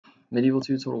Medieval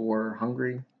 2 Total War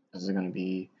Hungary. This is going to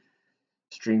be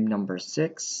stream number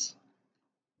 6,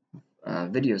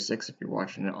 video 6 if you're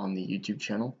watching it on the YouTube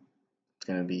channel. It's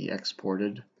going to be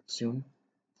exported soon.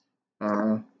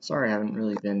 Sorry I haven't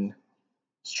really been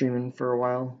streaming for a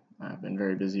while. I've been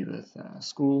very busy with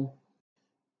school,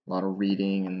 a lot of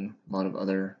reading and a lot of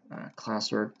other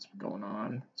classwork that's been going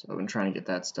on. So I've been trying to get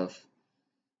that stuff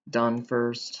done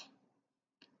first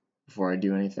before I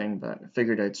do anything, but I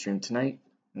figured I'd stream tonight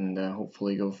and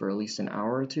hopefully go for at least an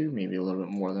hour or two, maybe a little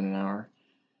bit more than an hour.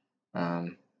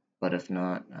 But if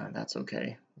not, that's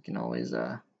okay. We can always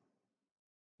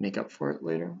make up for it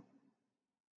later.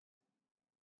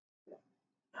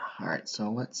 Alright, so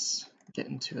let's get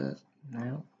into it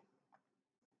now.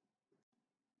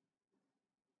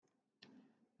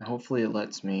 And hopefully it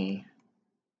lets me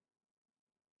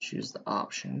choose the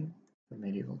option for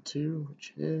Medieval 2,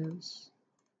 which is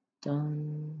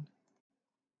done.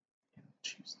 And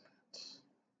choose that.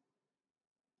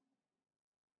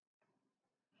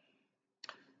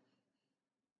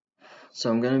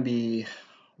 So I'm going to be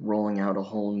rolling out a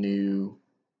whole new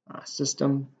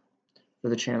system for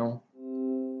the channel.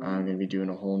 I'm going to be doing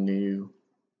a whole new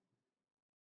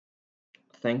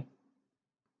thing.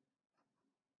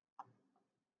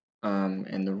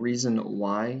 And the reason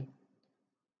why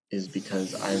is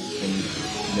because I've been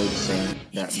noticing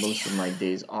that most of my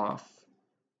days off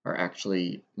are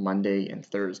actually Monday and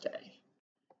Thursday.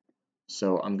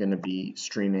 So I'm going to be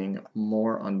streaming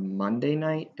more on Monday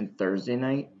night and Thursday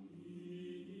night,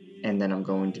 and then I'm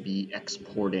going to be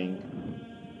exporting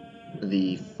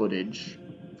the footage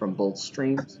from both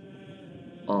streams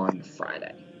on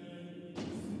Friday.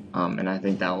 And I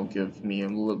think that will give me a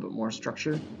little bit more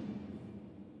structure.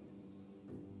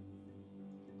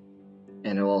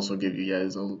 And it'll also give you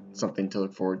guys something to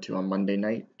look forward to on Monday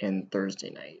night and Thursday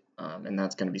night. And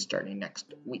that's going to be starting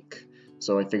next week.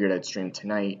 So I figured I'd stream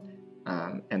tonight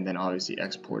and then obviously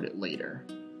export it later.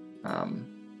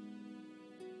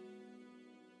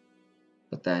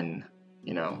 But then,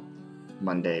 you know,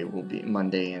 Monday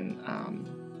and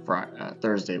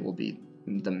Thursday will be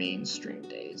the main stream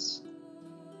days.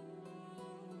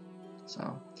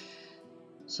 So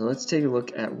let's take a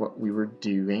look at what we were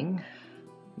doing.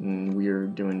 We are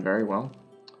doing very well.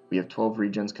 We have 12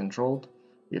 regions controlled.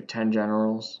 We have 10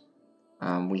 generals.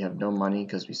 We have no money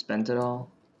because we spent it all.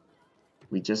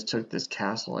 We just took this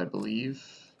castle, I believe.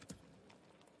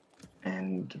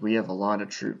 And we have a lot of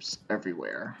troops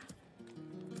everywhere.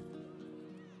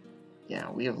 Yeah,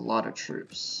 we have a lot of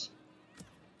troops.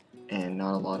 And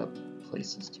not a lot of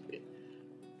places to be.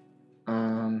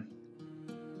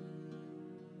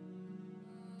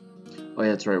 Oh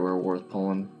yeah, that's right, we're at war with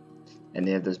Poland. And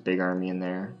they have this big army in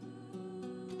there.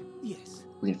 Yes.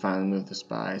 We can finally move the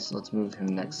spy, so let's move him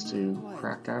next to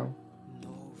Krakow,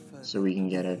 so we can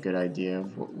get a good idea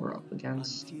of what we're up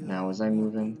against. Now as I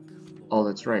move in, oh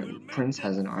that's right, Prince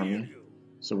has an army,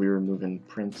 so we were moving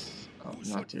Prince up,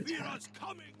 not to attack,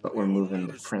 but we're moving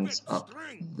the Prince up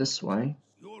this way,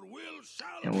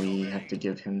 and we have to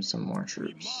give him some more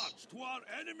troops.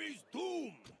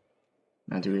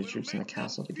 Now do we have troops in the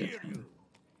castle to give him?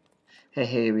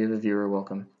 Hey, we have a viewer,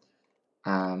 welcome.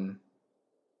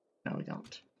 No we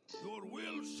don't.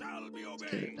 Let's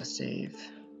give it a save.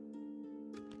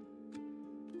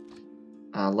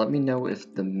 Let me know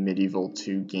if the Medieval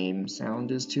 2 game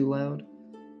sound is too loud.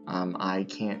 I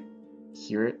can't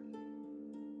hear it.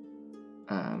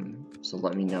 So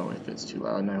let me know if it's too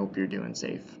loud, and I hope you're doing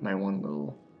safe. My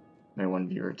one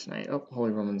viewer tonight. Oh,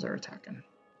 Holy Romans are attacking.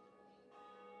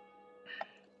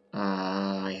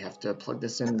 I have to plug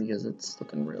this in because it's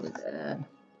looking really bad.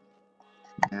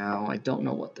 Now, I don't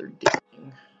know what they're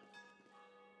doing.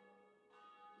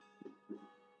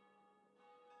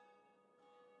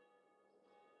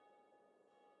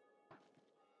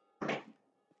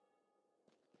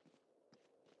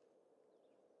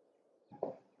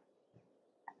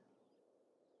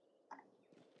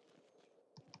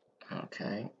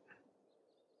 Okay.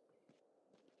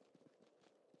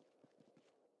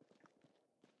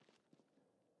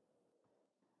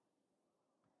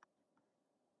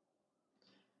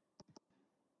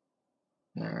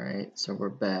 Alright, so we're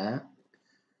back.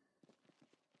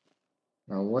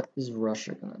 Now what is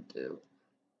Russia gonna do?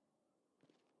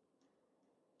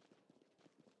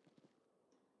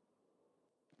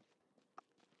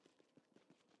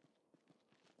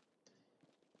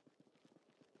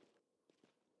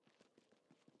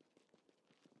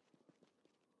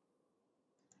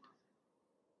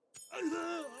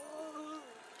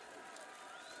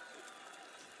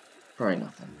 Probably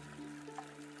nothing.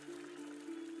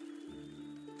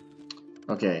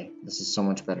 Okay, this is so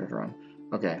much better to run.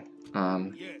 Okay,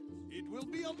 Yes, it will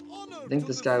be a I think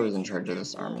this guy was in charge of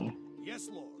this army. Yes,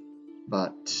 Lord.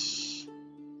 But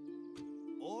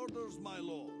Orders, my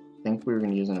Lord. I think we were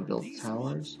going to use them to build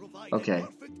towers. Okay.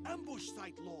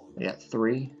 We got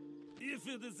 3. If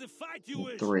it is a fight you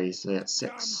wish, 3, so they got come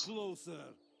 6. closer.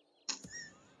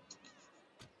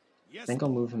 I think I'll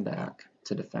move him back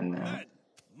to defend that.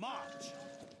 March.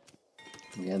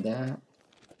 We had that.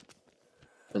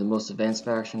 We're the most advanced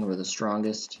faction, we're the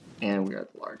strongest, and we are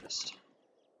the largest.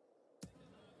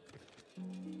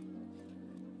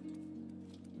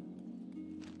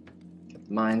 Get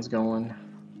the mines going.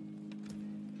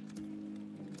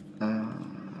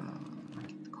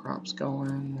 Get the crops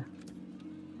going.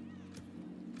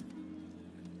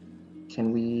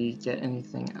 Can we get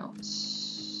anything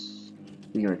else?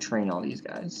 We're gonna train all these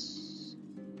guys.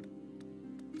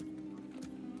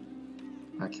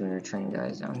 Can we retrain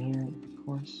guys down here? Of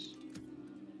course.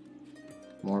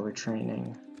 More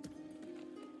retraining.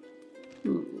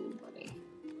 Ooh, buddy.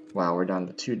 Wow, we're down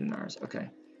to 2 dinars. Okay.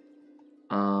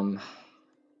 We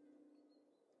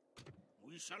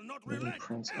shall not Maybe relent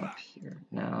Prince ever. up here.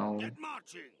 Now. Get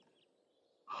marching.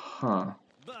 Huh.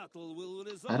 Battle will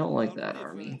I don't like our that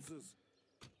army. differences.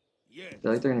 Yes. I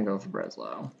feel like they're gonna go for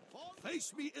Breslau.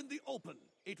 Face me in the open.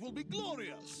 It will be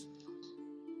glorious.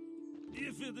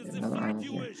 If it is the Another fight army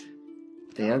you here. wish,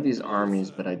 They have these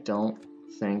armies, but I don't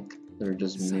think they're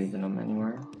just moving them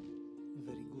anywhere.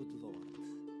 very good, Lord.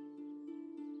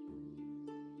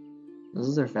 This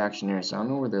is their faction here, so I don't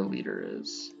know where their leader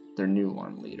is. Their new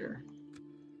one leader.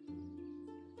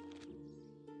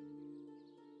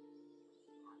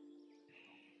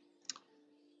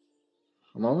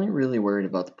 I'm only really worried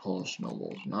about the Polish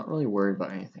nobles. I'm not really worried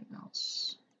about anything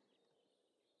else.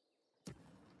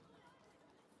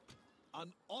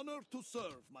 An honor to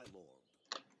serve, my lord.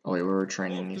 Oh wait, we're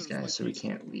training these guys, so we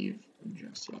can't leave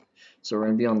just yet. So we're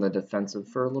gonna be on the defensive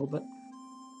for a little bit.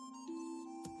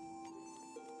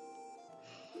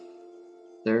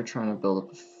 They're trying to build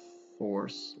up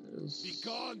forces. Be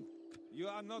gone! You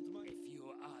are not my... If you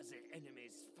are the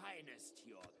enemy's finest,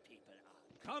 your people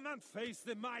are. Come and face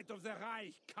the might of the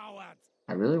Reich, coward!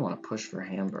 I really want to push for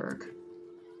Hamburg.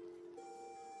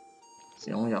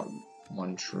 They only got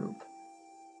 1 troop.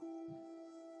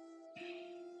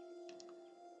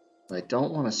 But I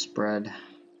don't want to spread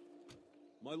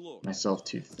My lord. myself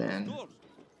too thin.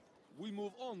 We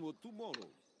move onward tomorrow.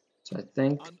 So I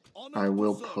think I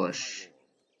will push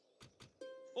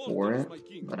for it,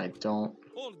 but I don't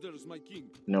Orders, my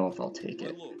king. know if I'll take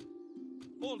it.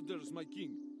 Orders, my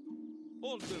king.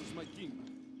 Orders, my king.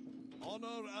 Honor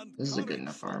and This is a good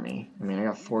enough army. I mean, I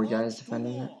got 4 guys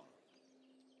defending it.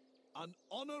 An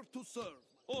honor to serve.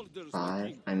 Orders,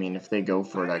 5. I mean, if they go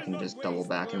for it, I can just double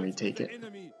back and retake it.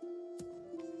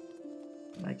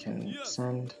 I can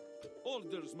send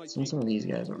some of these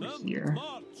guys over here.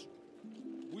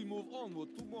 We move onward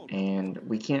tomorrow. And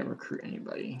we can't recruit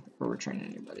anybody or retrain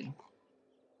anybody.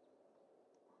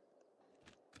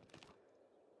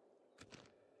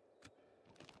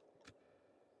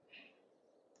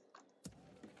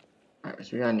 Alright,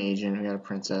 so we got an agent, we got a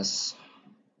princess.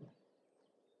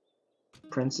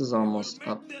 Prince is almost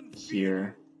up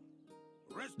here.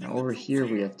 Now over here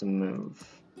we have to move.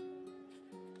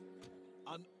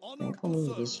 I think I'll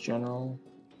move this general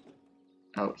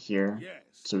out here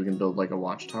so we can build like a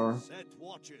watchtower.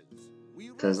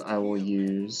 Because I will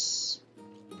use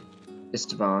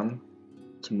Istvan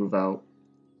to move out,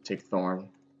 take Thorn,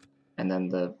 and then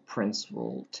the prince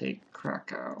will take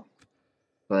Krakow.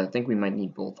 But I think we might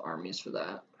need both armies for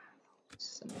that.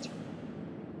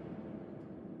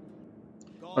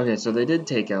 Okay, so they did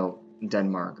take out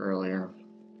Denmark earlier.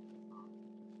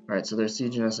 Alright, so they're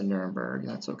sieging us in Nuremberg.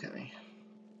 That's okay.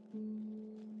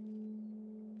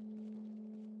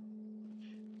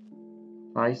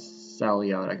 If I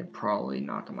sally out, I could probably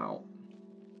knock them out.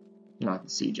 Knock the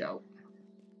siege out.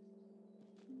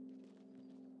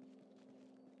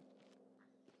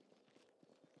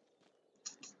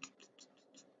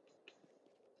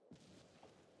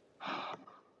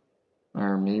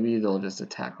 Or maybe they'll just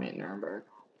attack me at Nuremberg.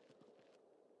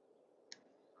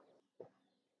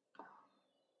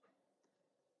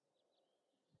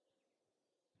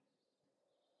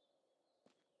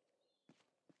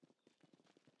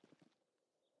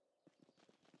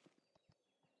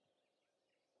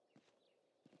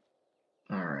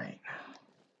 Alright.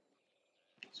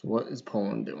 So what is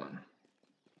Poland doing?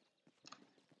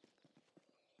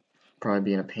 Probably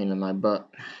being a pain in my butt.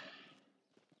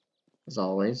 As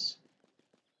always.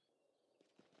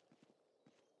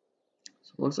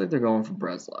 So it looks like they're going for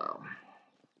Breslau.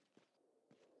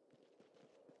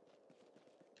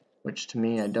 Which to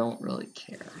me, I don't really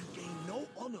care. You gain no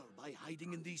honor by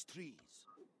hiding in these trees.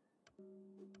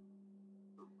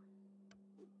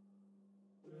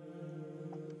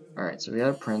 Alright, so we got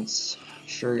a prince.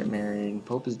 Sure, get married.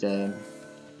 Pope is dead.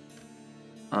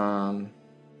 Vote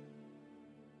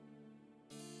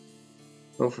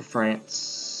for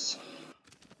France.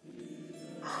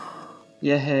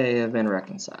 Yeah, hey, I've been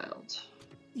reconciled.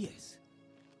 Yes.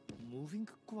 Moving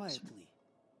quietly.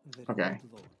 Very Okay.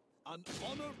 good, Lord. An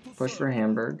honor to Push serve. for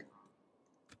Hamburg.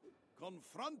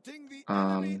 Confronting the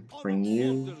enemy Bring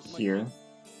you orders, my here. king.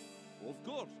 Of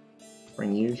course.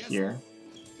 Bring you Yes, here.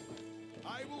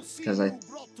 I will see 'Cause you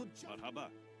brought to Marhaba.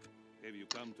 Have you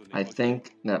come to I negotiate?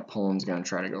 think that Poland's gonna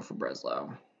try to go for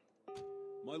Breslau.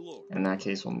 my lord. In that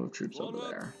case, we'll move troops over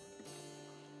Forward.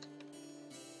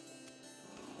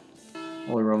 there.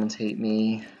 Holy Romans hate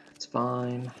me. It's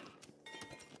fine.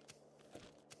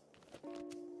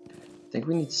 I think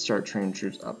we need to start training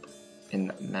troops up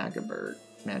in Magdeburg.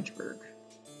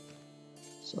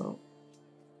 So,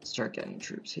 start getting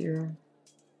troops here.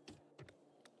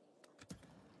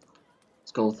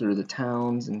 Let's go through the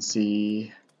towns and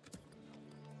see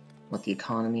what the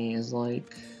economy is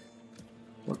like,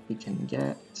 what we can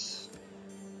get.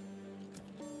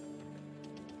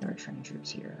 Our training troops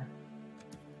here.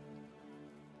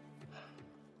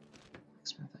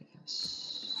 Smith, I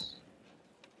guess.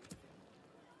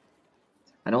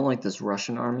 I don't like this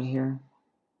Russian army here,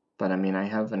 but I mean, I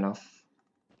have enough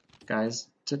guys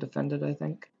to defend it, I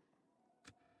think.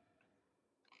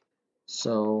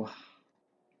 So,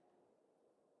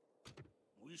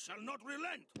 We shall not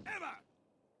relent ever.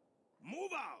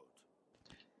 Move out.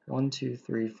 1, 2,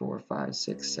 3, 4, 5,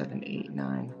 6, 7, 8,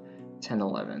 9, 10,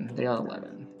 11. They got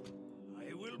 11.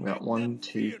 I will We got make 1, them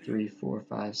 2, fear 3, 4,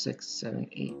 5, 6, 7,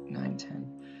 8, 9,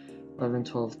 10, 11,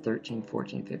 12, 13,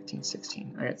 14, 15,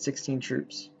 16. I got 16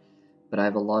 troops, but I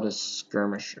have a lot of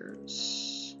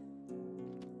skirmishers.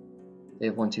 They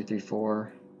have 1, 2, 3,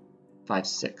 4, 5,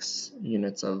 6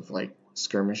 units of like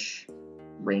skirmish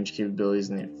range capabilities,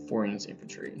 and they have 4 units of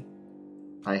infantry.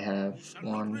 I have We shall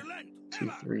 1, not relent 2,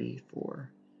 ever. 3, 4,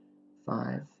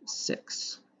 5,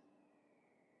 6.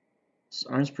 So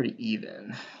arm's pretty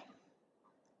even.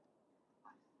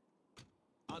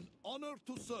 An honor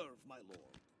to serve, my lord.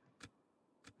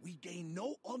 We gain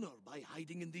no honor by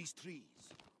hiding in these trees.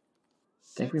 I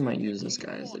think we might use this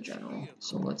guy as the general.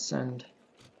 So let's send.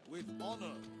 With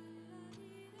honor.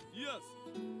 Yes,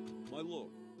 my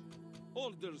lord.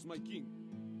 Orders, my king.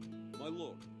 My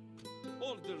lord.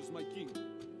 Orders, my king.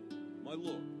 My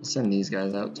lord. Let's send these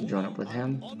guys out to join up with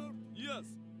him. Honor? Yes.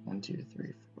 1, 2,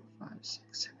 3, 4, 5,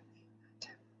 6, 7, 8, 9,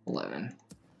 10, 11.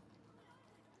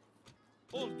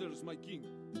 Orders, my king.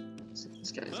 Send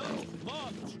these guys out. And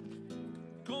march.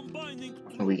 Combining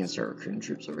And we can start recruiting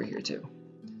troops over here too.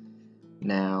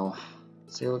 Now,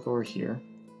 say look over here.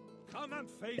 Come and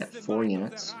face Got the 4 might of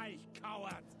units. the Reich,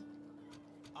 coward.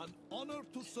 An honor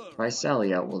to serve. If I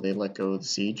sally out, will they let go of the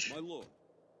siege? My lord.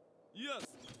 Yes.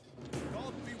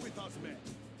 God be with us, men.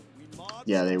 We march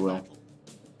Yeah, they to will. battle.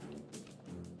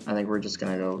 I think we're just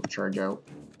gonna go charge out.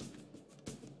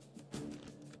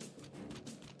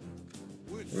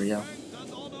 With Here we go. strength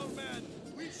and honor, men,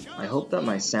 we shall I hope that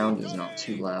my obtain sound is victory. not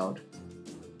too loud.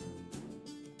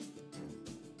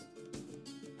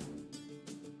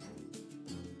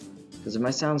 Because if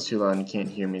my sound's too loud and you can't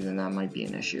hear me, then that might be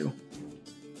an issue.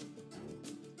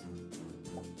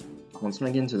 Once I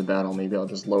get into the battle, maybe I'll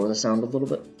just lower the sound a little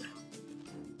bit.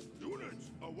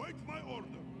 Units, await my order.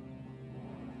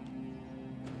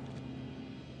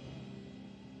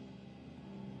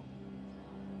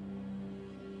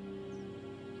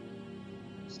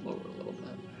 Just lower a little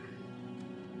bit.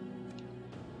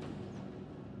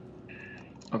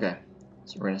 Okay,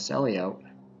 so we're gonna sally out.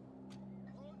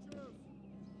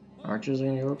 Archers are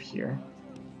gonna go up here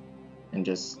and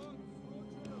just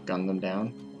gun them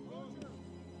down.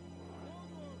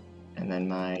 And then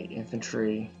my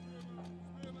infantry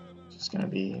is just gonna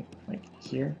be like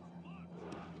here.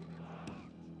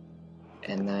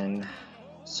 And then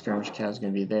skirmish caval's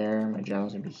gonna be there, my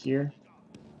general's gonna be here.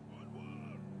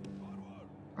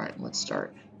 Alright, let's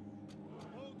start.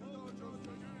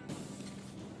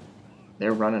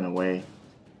 They're running away.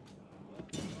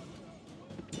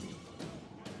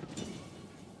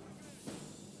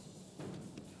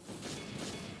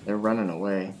 They're running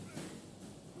away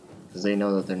because they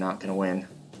know that they're not going to win.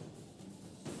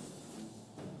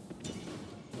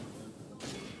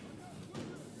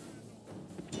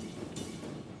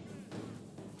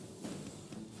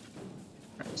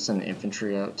 All right, send the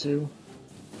infantry out too.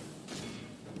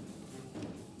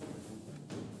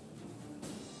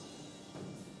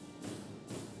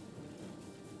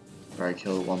 Try to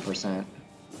kill 1%.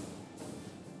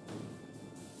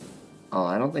 Oh,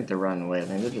 I don't think they're running away. I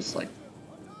think they're just like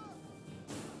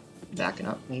backing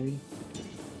up, maybe.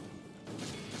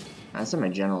 I sent my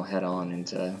general head on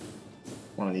into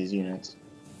one of these units.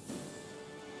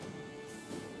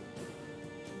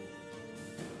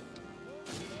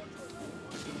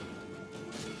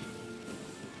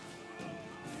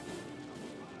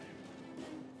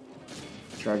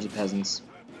 Charge the peasants.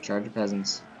 Charge the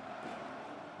peasants.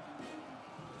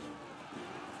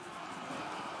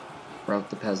 Rout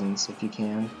the peasants if you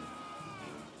can.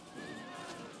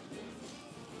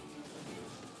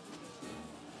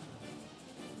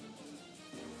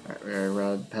 Alright, we already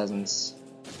routed the peasants.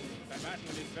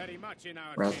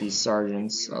 Rout these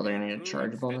sergeants. Oh, they're gonna get a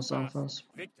charge bonus off us.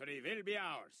 Victory will be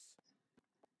ours.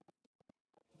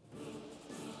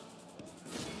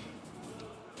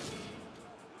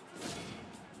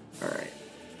 Alright.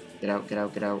 Get out, get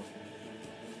out, get out.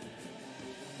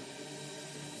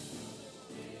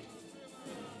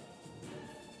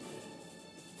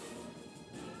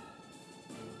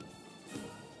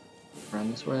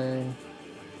 Run this way.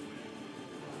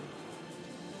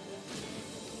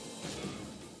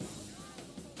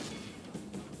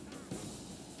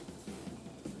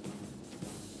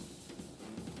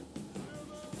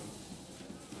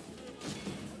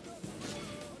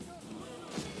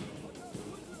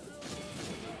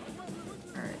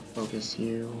 Alright, focus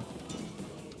you.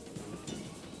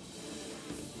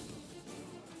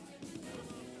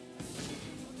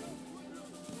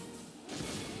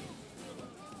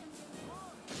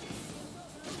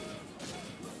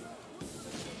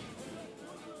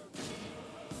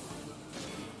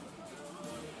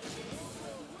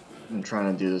 I'm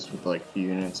trying to do this with like few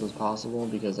units as possible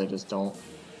because I just don't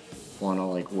want to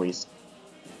like waste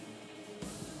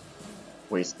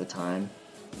the time.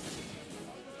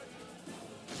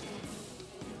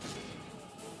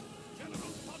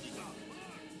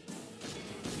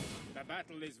 The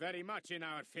battle is very much in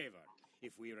our favor.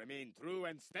 If we remain true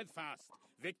and steadfast,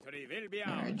 victory will be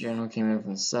ours. Alright, general came in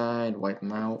from the side, wipe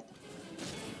him out.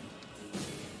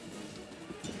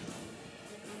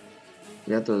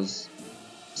 We got those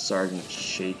sergeants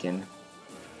shaken,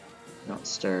 not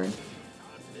stirred.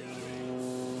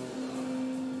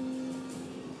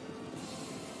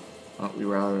 Oh, we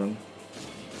routed them.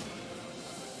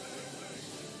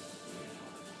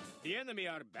 The enemy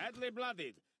are badly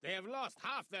blooded. They have lost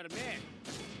half their men.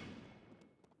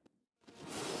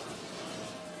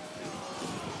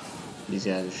 These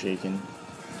guys are shaking.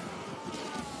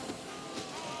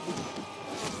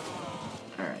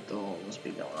 Alright, they'll almost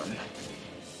be gone.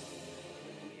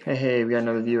 Hey, we got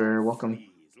another viewer. Welcome.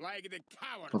 Like the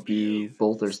coward Hope you bees.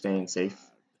 both are staying safe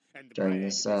And during brag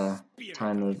this the spirit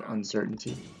time of the earth.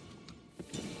 uncertainty.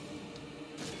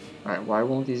 Alright, why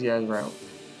won't these guys rout?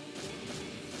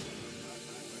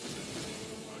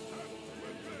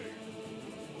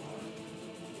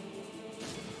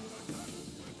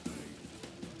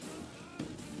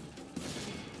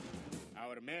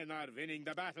 Our men are winning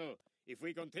the battle. If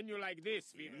we continue like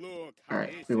this, we look how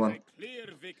Alright, this we is won. a clear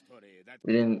victory. That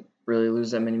We didn't really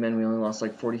lose that many men. We only lost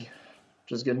like 40, which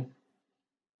is good.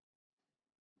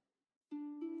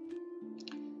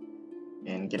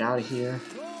 And get out of here.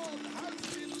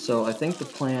 So I think the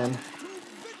plan,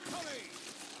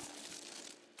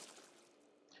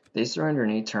 they surrender in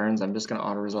 8 turns. I'm just going to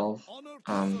auto-resolve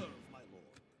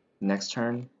next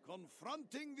turn.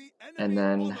 And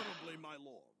then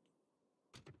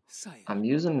Sire, I'm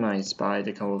using my spy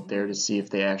to come up there to see if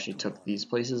they actually took these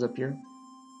places up here.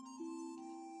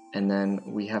 And then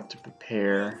we have to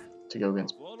prepare to go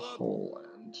against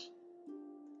Poland.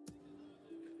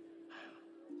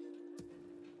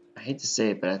 I hate to say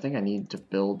it, but I think I need to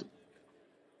build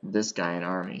this guy an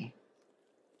army.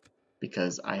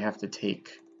 Because I have to take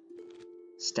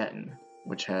Stettin,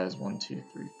 which has 1, 2,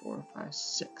 3, 4, 5,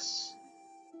 6.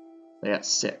 They got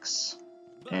 6.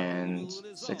 And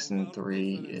 6 and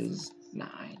 3 is 9.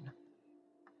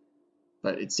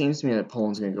 But it seems to me that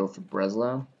Poland's going to go for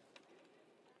Breslau.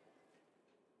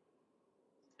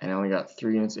 And I only got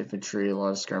 3 units of infantry, a lot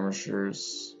of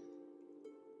skirmishers.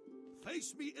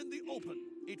 face me in the open.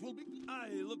 It will be. I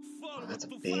look Oh, forward that's a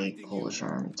to big fighting Polish you.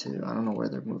 army too. I don't know where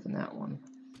they're moving that one.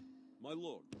 My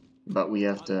lord. But we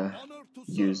have to An honor to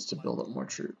use serve, to build my up more lord.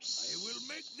 troops. I will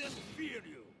make them fear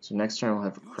you. So next turn we'll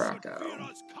have You should Krakow. fear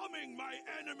us coming, my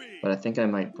enemy. But I think I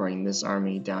might bring this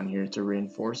army down here to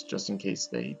reinforce just in case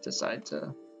they decide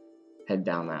to head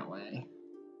down that way.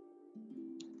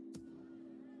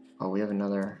 Oh, we have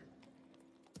another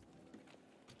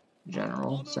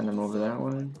general. Send him over that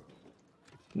way.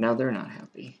 Now they're not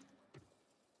happy.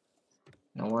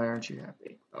 Now why aren't you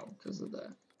happy? Oh, because of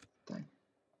that thing.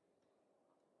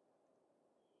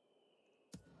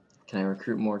 Can I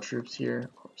recruit more troops here?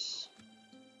 Of course.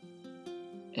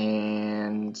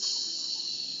 And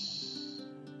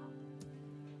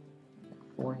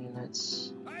 4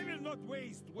 units. I will not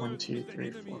waste 1, words 2, with the 3,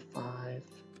 enemy. 4, 5.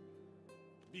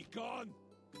 Be gone.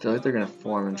 I feel like they're gonna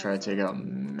form and try to take out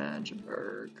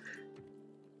Magdeburg.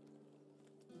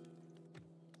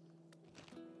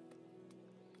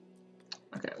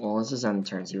 Okay, well, let's just end the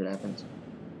turn and see what happens.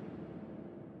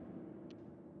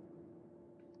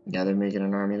 Yeah, they're making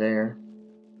an army there.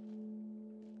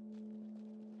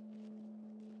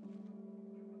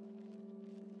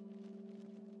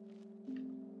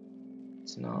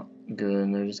 It's not good,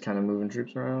 and they're just kind of moving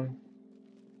troops around.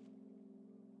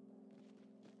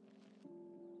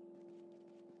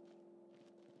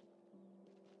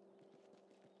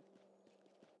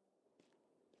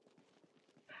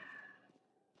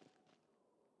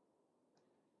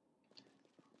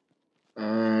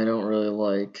 I don't really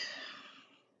like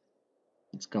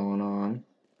what's going on.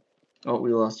 Oh,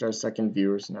 we lost our second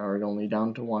viewer, so now we're only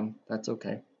down to 1. That's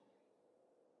okay.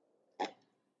 At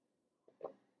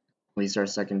least our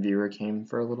second viewer came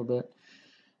for a little bit.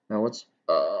 Now what's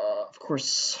of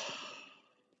course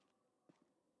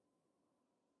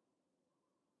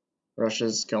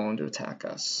Russia's going to attack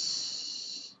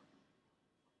us.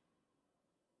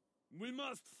 We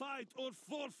must fight or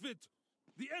forfeit.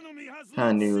 The enemy has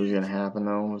Kinda knew it was siege. gonna happen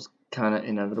though. It was kinda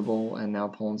inevitable, and now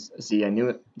Poland's see, I knew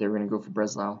it. They were gonna go for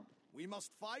Breslau. We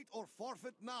must fight or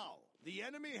forfeit now. The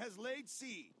enemy has laid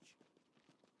siege.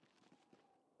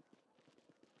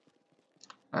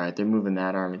 Alright, they're moving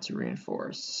that army to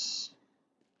reinforce.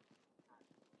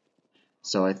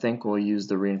 So I think we'll use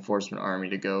the reinforcement army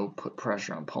to go put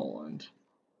pressure on Poland.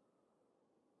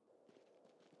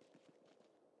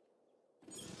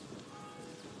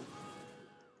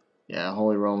 Yeah,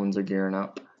 Holy Romans are gearing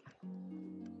up.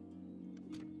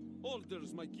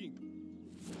 Orders, my king.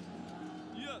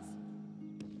 Yes.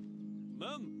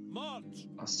 Men, march.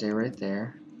 I'll stay right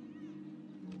there.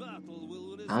 Battle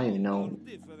will I don't even know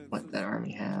resolve our what that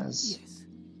army has. Yes.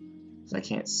 'Cause I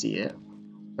can't see it.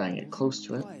 But I can get close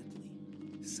to it.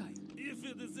 Quietly, sire. If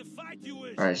it is the fight you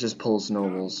wish. Alright, it's just Polish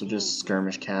nobles, so just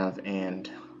skirmish cav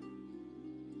and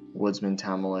woodsman,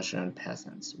 town militia, and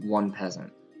peasants. 1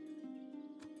 peasant.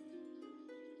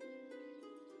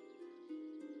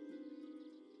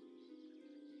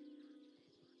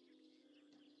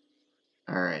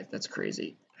 Alright, that's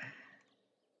crazy.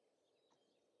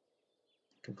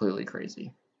 Completely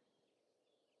crazy.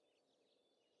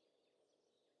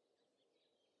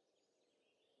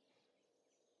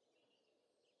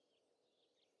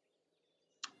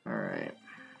 Alright.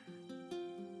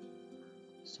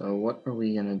 So what are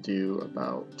we gonna do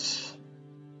about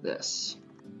this?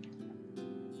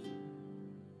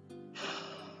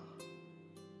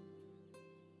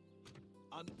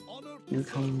 An honor to You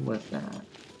come serve. with that.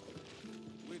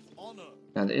 With honor.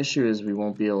 Now the issue is we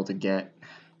won't be able to get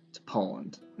to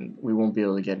Poland. And we won't be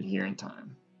able to get it here in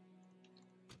time.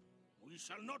 We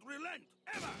shall not relent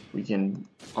ever. We can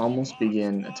almost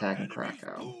begin March to attacking our enemy's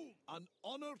Krakow. An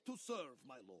honor to serve,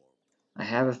 my lord. I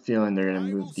have a feeling they're gonna I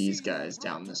will move these see you guys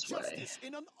brought down to this way. justice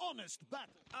in an honest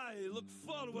battle. I look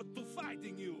forward to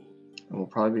fighting you. And we'll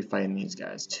probably be fighting these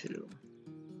guys too.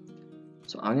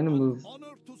 So I'm gonna move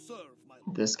Honor to serve, my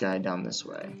lord. this guy down this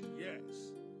way.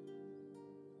 Yes.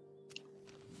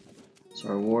 So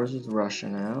our war's with Russia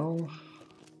now.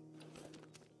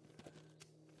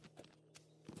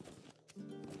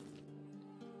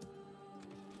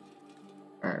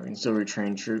 Alright, we can still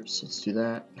retrain troops. Let's do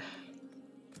that.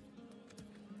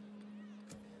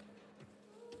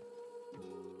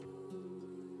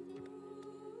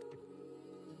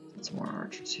 Get some more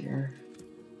archers here.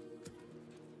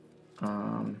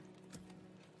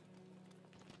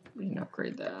 We can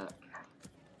upgrade that.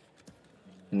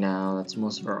 Now that's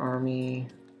most of our army.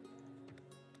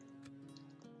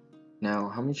 Now,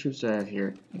 how many troops do I have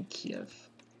here in Kiev?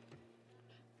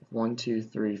 1, 2,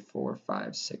 3, 4,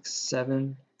 5, 6,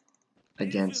 7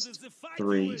 against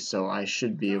 3, so I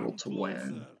should be able to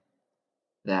win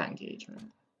that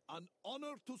engagement. An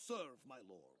honor to serve, my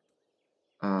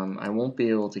lord. I won't be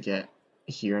able to get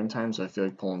here in time, so I feel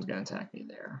like Poland's gonna attack me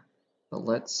there. But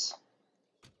let's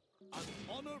An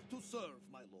honor to serve,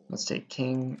 my lord. take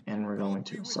King, and we're going God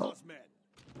to be with assault us, men.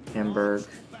 Hamburg.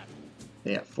 March to battle.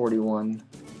 They got 41.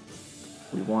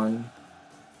 We won.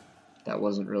 That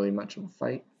wasn't really much of a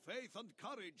fight. Faith and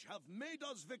courage have made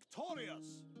us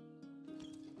victorious.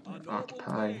 A noble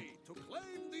Occupy. way to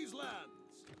claim these lands.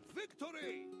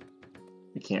 Victory!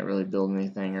 We can't really build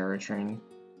anything or retrain.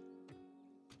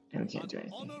 And we can't do An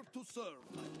anything. honor to serve,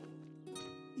 my lord.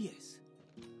 Yes.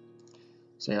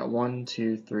 So I got 1,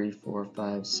 2, 3, 4,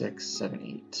 5, 6,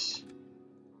 7, 8.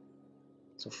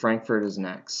 So Frankfurt is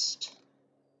next.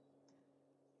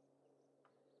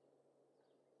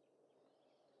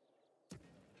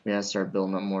 We gotta start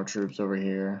building up more troops over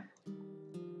here.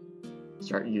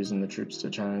 Start using the troops to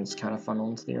try and kind of funnel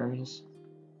into the armies.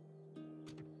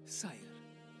 Sire.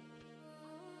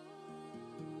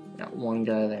 Got one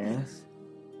guy there. Yes.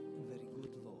 Very good,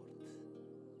 Lord.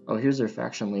 Oh, here's their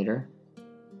faction leader.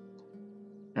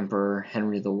 Emperor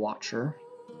Henry the Watcher.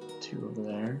 2 over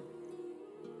there.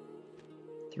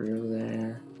 3 over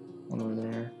there. 1 over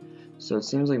there. So it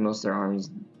seems like most of their army's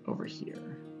over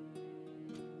here.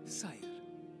 Sire.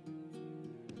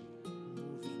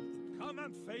 Come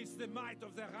and face the might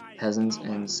of the Reich. Peasants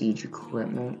and siege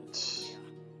equipment.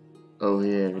 Oh,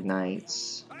 they have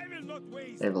knights. I will not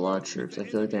waste. They have a lot of troops. I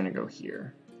feel like they're gonna go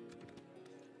here.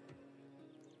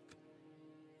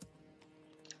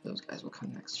 Those guys will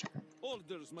come next turn.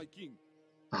 Orders, my king.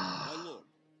 Ah, My lord.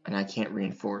 and I can't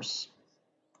reinforce.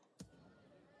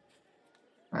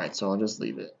 Alright, so I'll just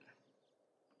leave it.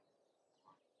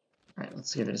 Alright,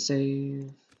 let's give it a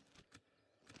save.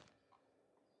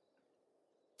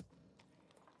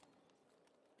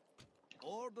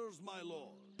 Orders, my lord.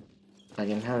 I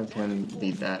can have him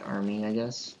lead that army, I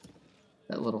guess.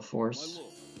 That little My force.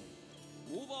 lord.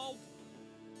 Move out.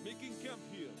 Making camp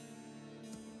here.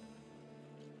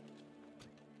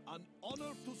 An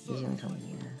honor to He's serve. gonna come in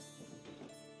here.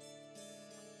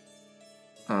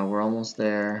 We're almost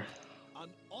there. An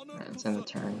honor Alright, let's to end the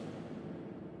serve. turn.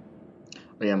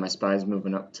 Oh yeah, my spy's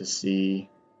moving up to see.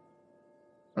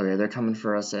 Okay, they're coming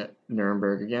for us at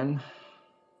Nuremberg again.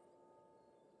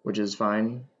 Which is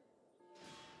fine.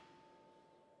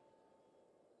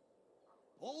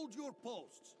 Hold your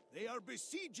posts. They are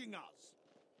besieging us.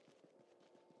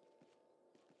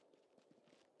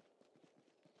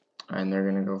 And they're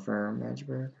gonna go for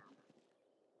Magdeburg.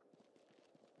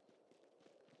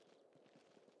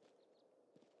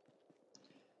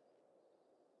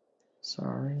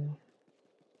 Sorry.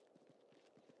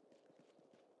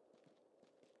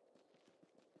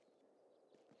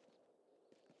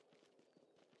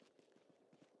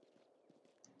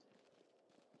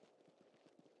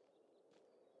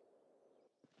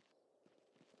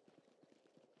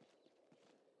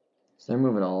 So they're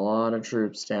moving a lot of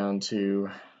troops down to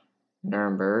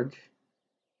Nuremberg.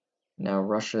 Now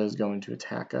Russia is going to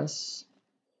attack us.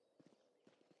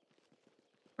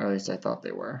 Or at least I thought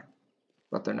they were,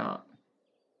 but they're not.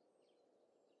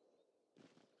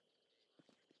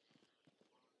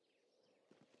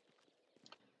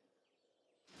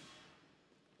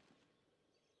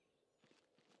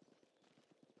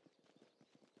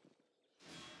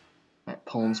 Alright,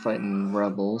 Poland's fighting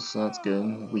rebels, so that's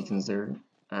good. Weakens their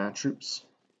troops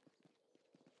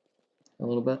a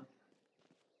little bit.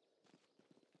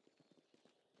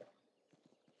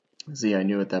 See, I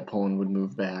knew it that Poland would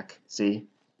move back. See,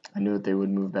 I knew that they would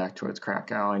move back towards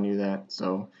Krakow. I knew that,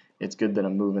 so it's good that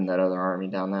I'm moving that other army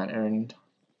down that end.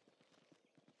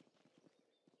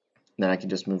 Then I can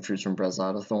just move troops from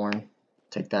Breslau to Thorn,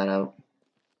 take that out,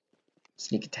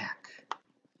 sneak attack.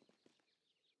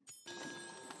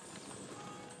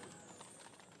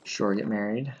 Sure, get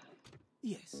married.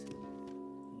 Yes.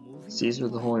 Moving Caesar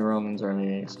the Holy Romans are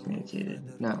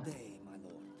excommunicated. No. Day, my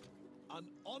lord. An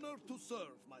honor to serve,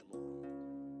 my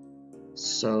lord.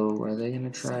 So are they gonna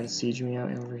try to siege me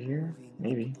out over here? Moving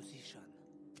Maybe. position.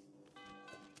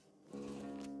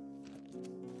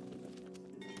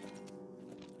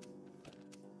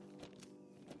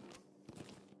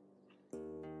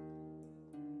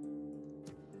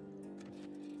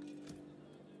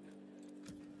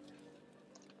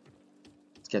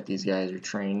 Let's get these guys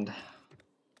retrained.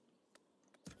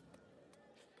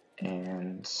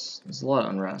 And there's a lot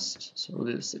of unrest, so we'll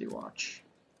do the city watch.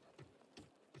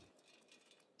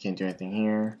 Can't do anything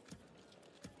here.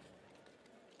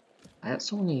 I got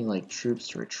so many like troops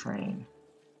to retrain.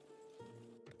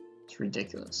 It's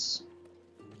ridiculous.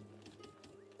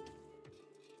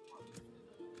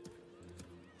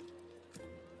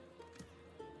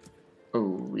 Oh,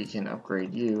 we can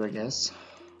upgrade you, I guess.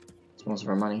 It's most of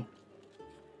our money.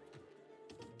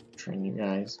 Train you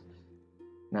guys.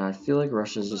 Now I feel like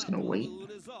Russia's just gonna wait. Will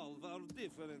resolve our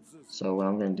differences. So what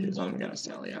I'm gonna do is I'm gonna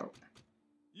sally out.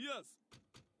 Yes,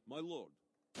 my lord.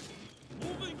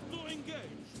 Moving to engage.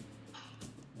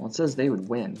 Well, it says they would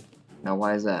win. Now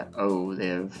why is that? Oh, they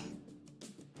have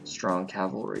strong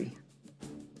cavalry.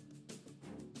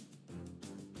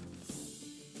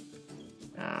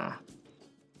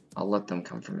 I'll let them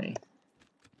come for me.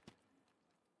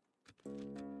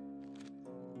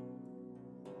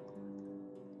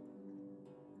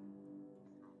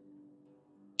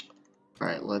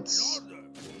 Alright, Alright, let's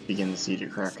begin the siege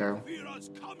of Krakow. Vera's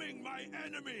coming, my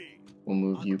enemy. We'll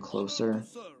move you closer.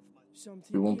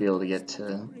 We won't be able to get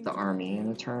to the army in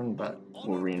a turn, but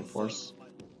we'll reinforce.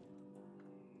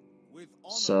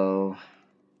 So,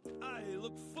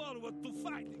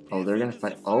 oh, they're gonna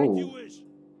fight. Oh,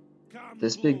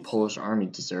 this big Polish army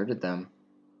deserted them.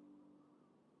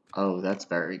 Oh, that's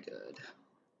very good.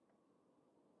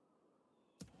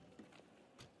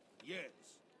 Yes.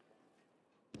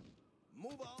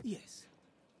 Move out. Yes.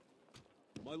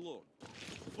 My lord,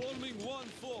 forming one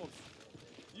force.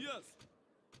 Yes,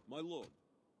 my lord.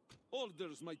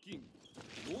 Orders, my king.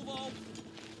 Move out.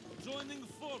 Joining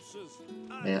forces.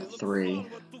 They have 3.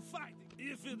 To fight.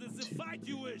 If it is the fight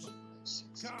you wish,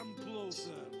 come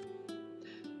closer.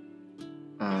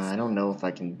 I don't know if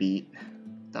I can beat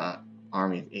the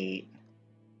army of 8.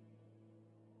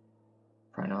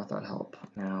 Probably not without help.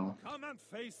 Now, Come and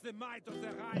face the might of the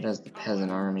Reich. it has the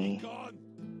peasant army.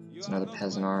 It's another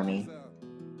peasant army.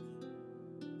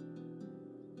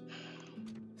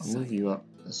 I'll move you up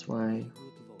this way.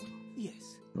 Good lord.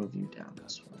 Yes. Move you down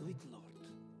this Do way. it, lord.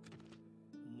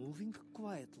 Moving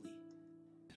quietly.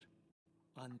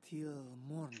 Until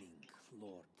morning,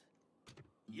 lord.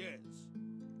 Yes.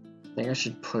 I think I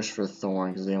should push for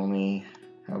Thorn because they only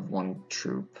have 1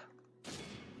 troop.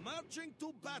 Marching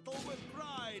to battle with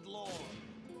pride, Lord.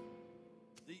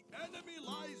 The enemy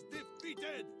lies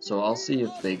defeated. So I'll see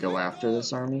if they go after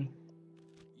this army.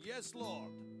 Yes, Lord.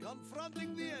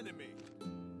 Confronting the enemy.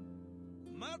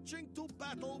 Marching to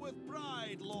battle with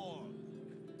pride, Lord.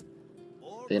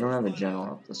 They don't have a general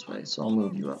up this way, so I'll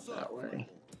move you up that way.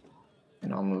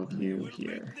 And I'll move you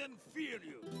here. Then fear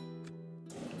you.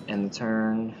 End the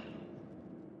turn.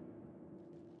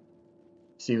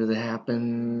 See what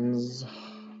happens.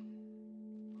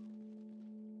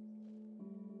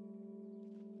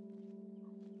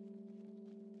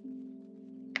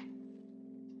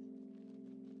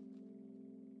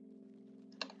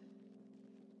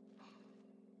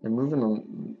 They're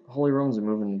moving, Holy Romans are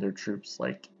moving their troops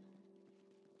like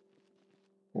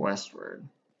westward.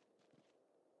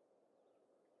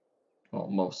 Well,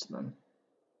 most of them.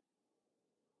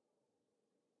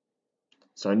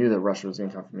 So I knew that Russia was going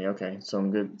to come for me. Okay, so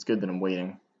I'm good. It's good that I'm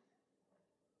waiting.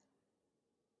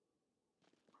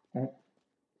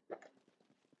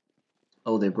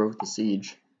 Oh, they broke the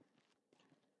siege.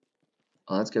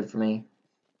 Oh, that's good for me.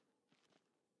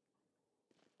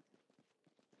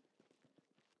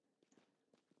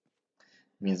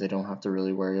 Means they don't have to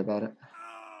really worry about it.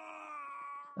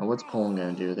 Now, what's Poland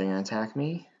going to do? They're going to attack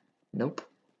me? Nope.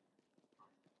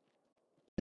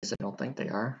 I don't think they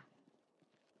are.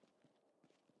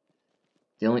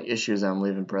 The only issue is that I'm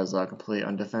leaving Breslau completely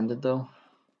undefended, though.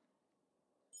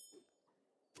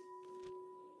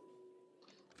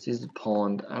 Seize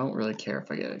Poland. I don't really care if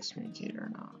I get excommunicated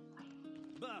or not.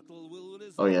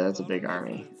 Oh yeah, that's a big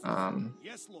army.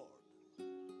 Yes, Lord.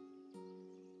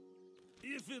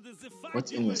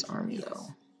 What's in this army, though?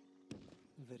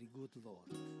 Very good, lord.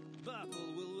 Battle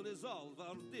will resolve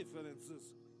our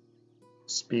differences.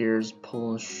 Spears,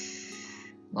 Polish,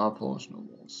 a lot of Polish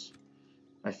nobles.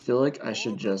 I feel like I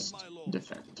should just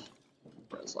defend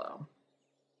Breslau.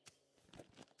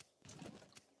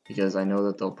 Because I know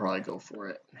that they'll probably go for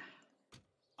it.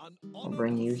 I'll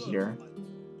bring you here.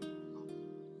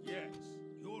 Yes,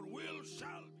 your will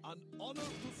shall. An honor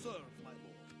to serve, my lord.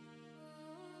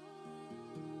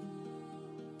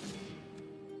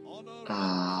 Honor.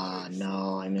 Ah,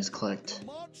 no, I misclicked.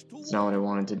 It's not what I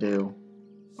wanted to do.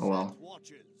 Oh well.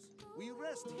 We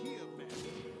rest here, men.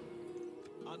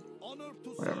 An honor to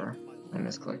Whatever. serve, my lord. I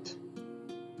misclicked.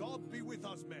 God be with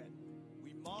us, men.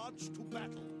 We march to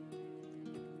battle.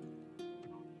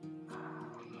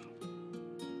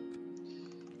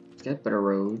 Let's get better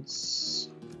roads.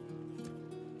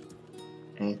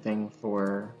 Anything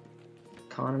for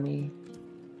economy?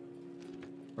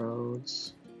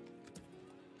 Roads.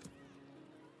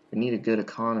 We need a good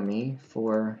economy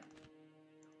for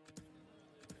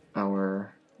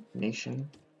our nation.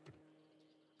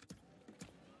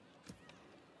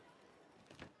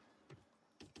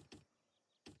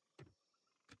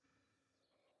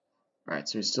 Alright,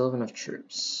 so we still have enough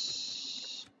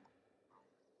troops.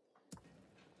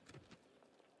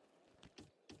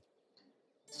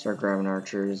 Start grabbing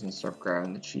archers and start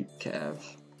grabbing the cheap cav.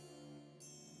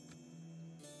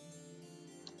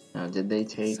 Now, did they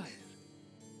take...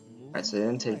 Alright, so they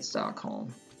didn't take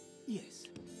Stockholm. Yes.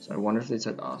 So I wonder if they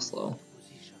took Oslo.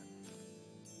 Position.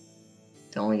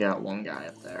 They only got 1 guy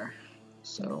up there.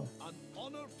 So, An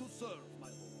honor to serve, my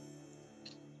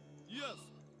lord. Yes.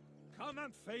 Come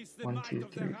and face the 1, might 2,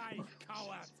 of the 3, 4, Reich, 5,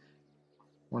 coward.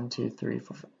 1, 2, 3,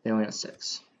 4, 5. They only got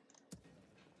 6.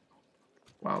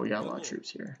 Wow, we got a lot of troops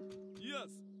here. Yes.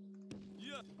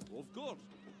 Yes. Of course.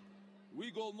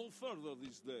 We go no further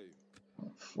this day.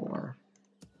 4.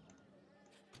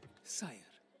 Sire,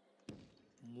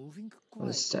 moving What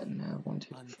does quietly Stettin have? 1,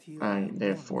 2, until they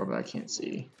have 4, but I morning, can't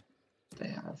see. They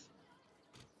have.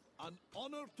 An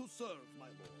honor to serve, my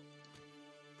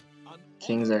lord. An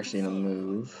King's honor actually to gonna serve.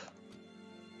 move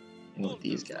in with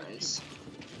these guys.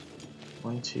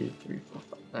 1, 2, 3, 4,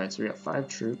 5. Alright, so we got 5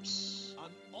 troops.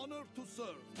 An honor to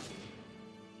serve.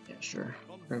 Yeah, sure.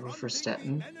 We're gonna go for Confronting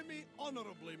Stettin. the enemy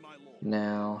honorably, my lord.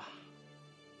 Now,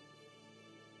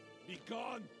 Be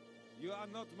gone! You are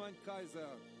not mein Kaiser.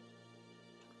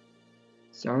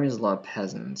 so the army has a lot of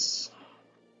peasants.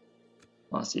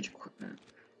 A lot of siege equipment.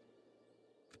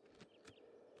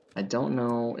 I don't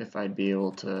know if I'd be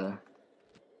able to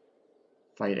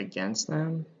fight against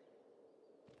them.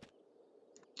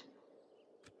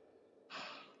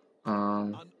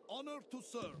 An honor to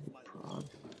serve, my lord. Prague.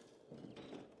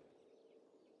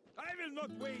 I will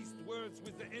not waste words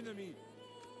with the enemy.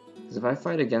 Because if I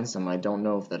fight against them, I don't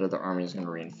know if that other army is going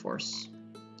to reinforce.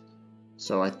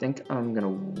 So I think I'm going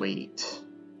to wait.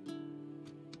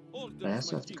 But I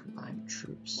also have to combine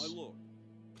troops. My lord.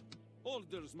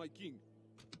 Orders, my king.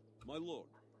 My lord.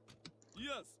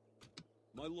 Yes.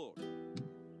 My lord.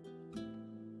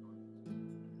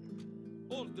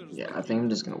 Orders. Yeah, my I think I'm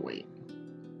just going to wait.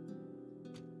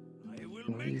 I will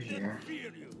What are you make them here?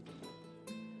 fear you.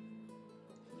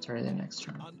 Sorry, the next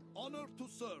turn. An honor to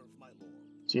serve, my lord.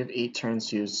 So you have 8 turns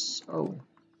to use... Oh.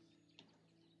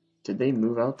 Did they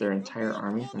move out their It will entire be an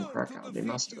army from honor to Krakow? They defeat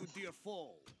must you, have. dear foe.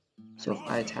 So if An I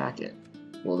order. attack it,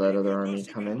 will that other army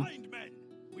come in? Behind men.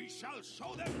 We shall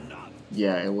show them none.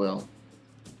 Yeah, it will.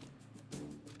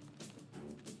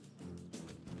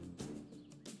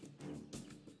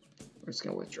 We're just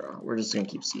gonna withdraw. We're just gonna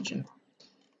keep sieging.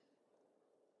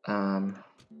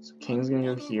 So King's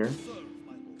gonna go here, Honor to serve,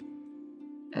 my lord.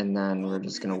 and then we're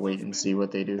just gonna wait and see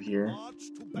what they do here March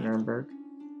to in battle. Nuremberg.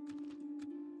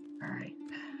 Alright,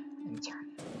 end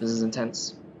turn. This is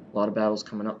intense. A lot of battles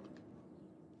coming up.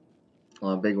 A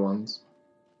lot of big ones.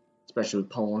 Especially with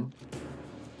Poland.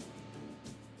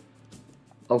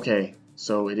 Okay,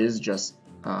 so it is just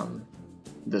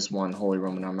this one Holy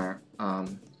Roman Army.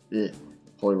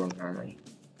 Holy Roman Army.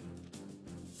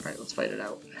 Alright, let's fight it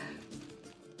out.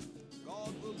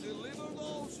 God will deliver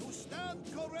those who stand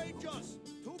courageous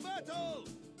to battle.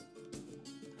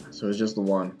 So it's just the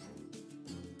one.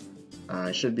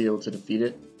 I should be able to defeat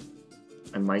it.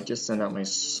 I might just send out my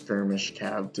skirmish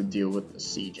cav to deal with the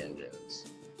siege engines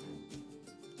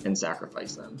and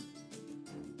sacrifice them.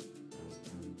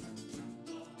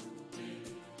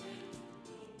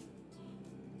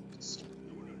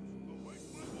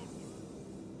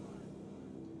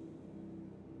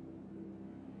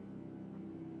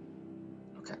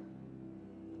 Okay.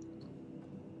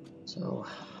 So,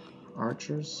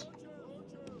 archers,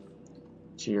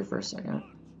 cheer for a second.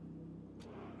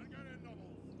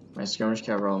 My skirmish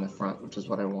cav are on the front, which is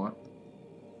what I want.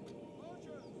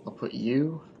 I'll put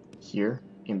you here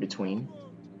in between.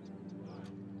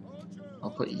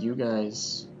 I'll put you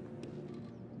guys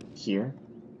here.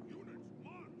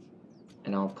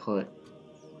 And I'll put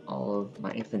all of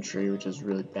my infantry, which is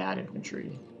really bad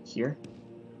infantry, here.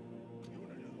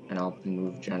 And I'll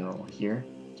move general here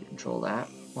to control that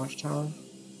watchtower.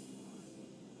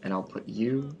 And I'll put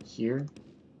you here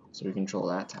so we control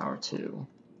that tower too.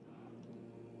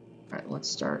 Alright, let's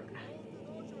start.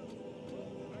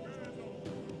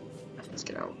 Alright, let's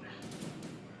get out.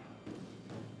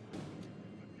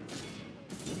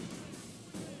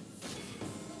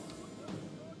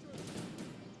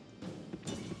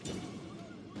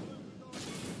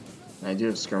 And I do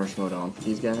have skirmish mode on for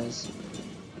these guys.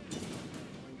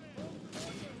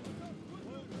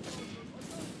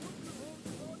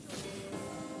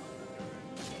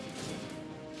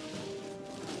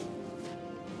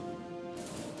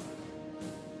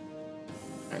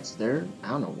 Alright, so they're, I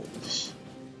don't know,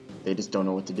 they just don't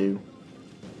know what to do.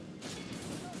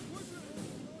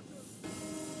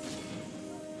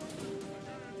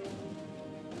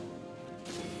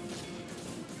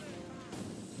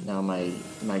 Now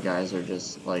my guys are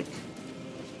just like,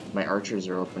 my archers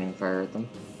are opening fire at them.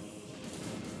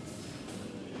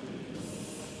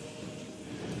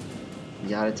 You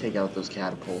gotta take out those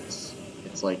catapults.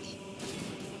 It's like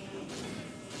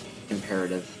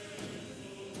imperative.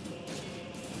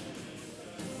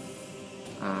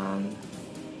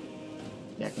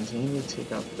 Yeah, continue to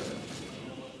take out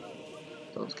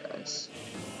those guys.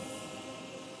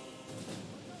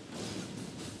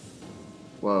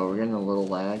 Whoa, we're getting a little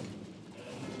lag.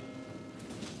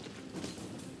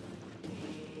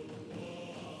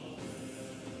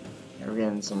 Yeah, we're getting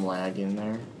getting some lag in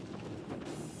there.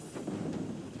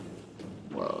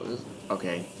 Whoa,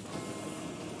 okay.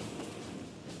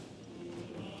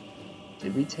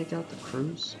 Did we take out the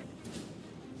crews?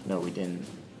 No, we didn't.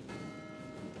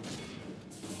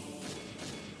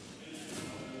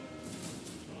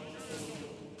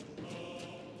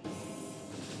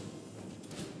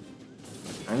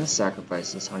 I'm gonna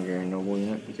sacrifice this Hungarian noble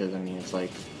unit because, I mean, it's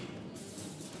like...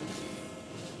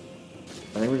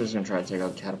 I think we're just gonna try to take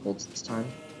out catapults this time.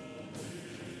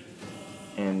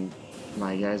 And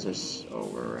my guys are so...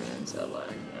 we're running into that lag,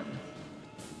 man.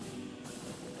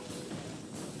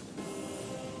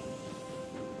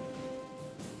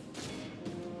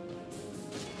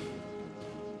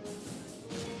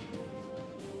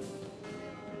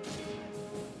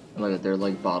 Look at, they're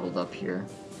like bottled up here.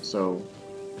 So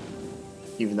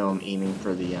even though I'm aiming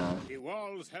for the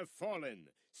walls have fallen.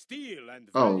 Steel and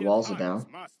oh, the walls are down.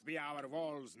 Must be our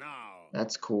walls now.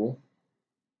 That's cool.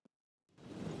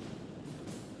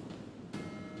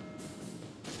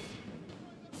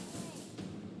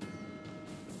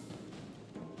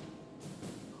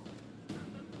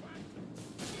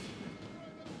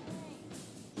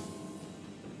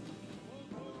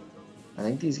 I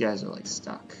think these guys are like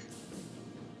stuck.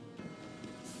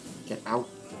 Get out.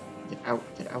 Get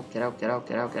out, get out, get out, get out,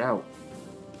 get out, get out.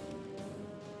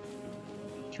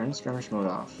 Turn the skirmish mode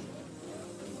off.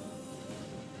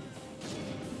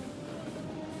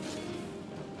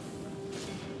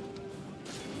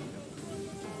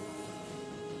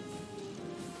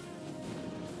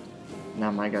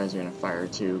 Now my guys are gonna fire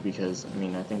too because, I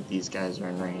mean, I think these guys are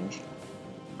in range.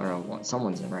 I don't know,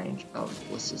 someone's in range. Oh,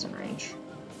 Bliss is in range.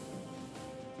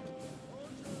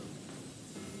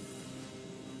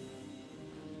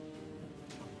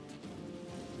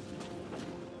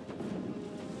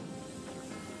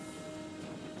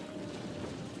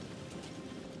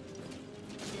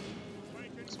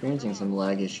 Experiencing some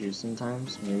lag issues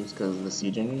sometimes, maybe it's because of the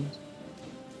siege engines.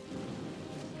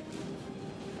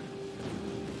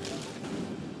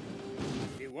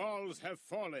 The walls have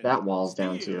fallen. That wall's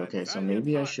down too. Okay, so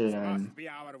maybe I should be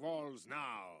our walls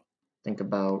now. think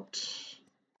about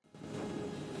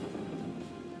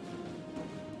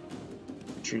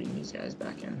retreating these guys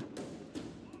back in.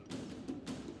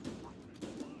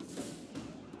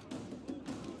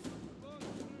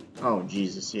 Oh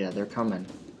Jesus, yeah, they're coming.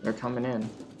 They're coming in.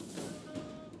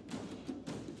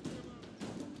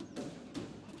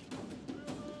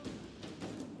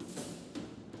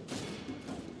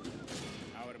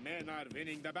 Our men are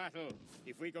winning the battle.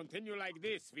 If we continue like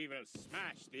this, we will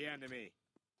smash the enemy.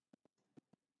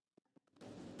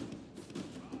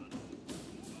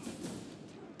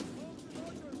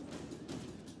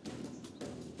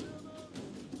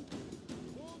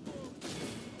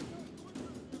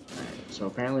 Alright, so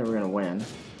apparently we're gonna win.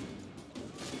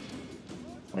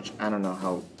 Which I don't know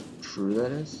how true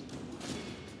that is.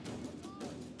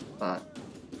 But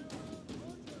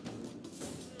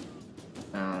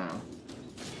I don't know.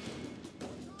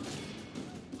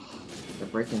 They're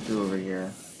breaking through over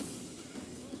here.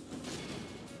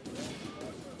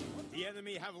 The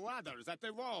enemy have ladders at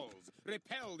the walls.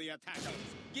 Repel the attackers.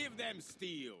 Give them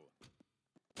steel.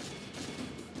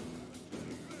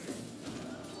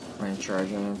 We're gonna charge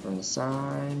them from the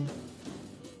side.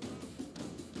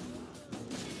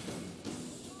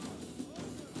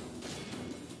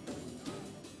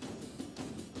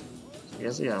 I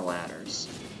guess they got ladders.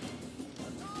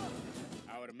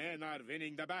 Our men are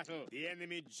winning the battle. The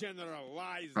enemy general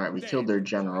lies. Alright, we dead. killed their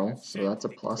general, so that's a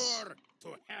plus. To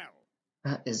hell.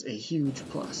 That is a huge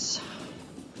plus.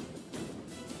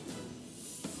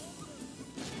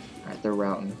 Alright, they're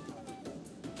routing.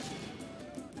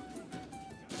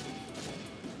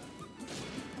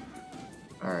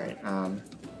 Alright,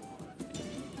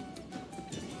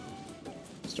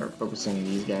 start focusing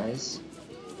these guys.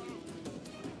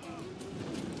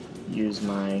 Use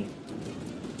my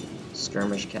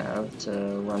skirmish cav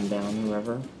to run down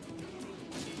whoever.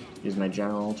 Use my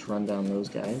general to run down those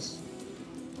guys.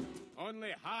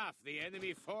 Only half the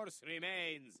enemy force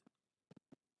remains.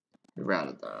 We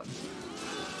routed them.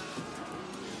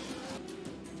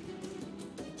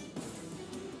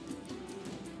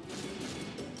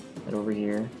 Head over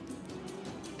here.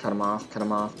 Cut them off, cut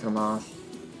them off, cut them off.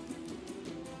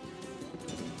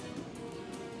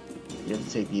 You have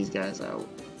to take these guys out.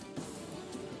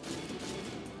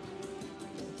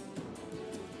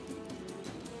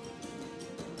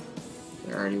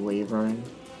 They're already wavering.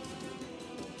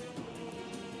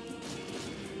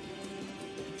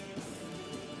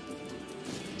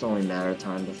 It's only a matter of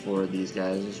time before these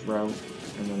guys just rout,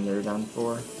 and then they're done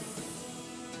for.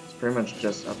 It's pretty much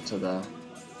just up to the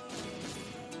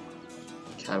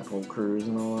catapult crews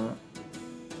and all that.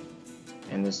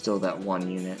 And there's still that one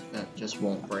unit that just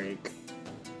won't break.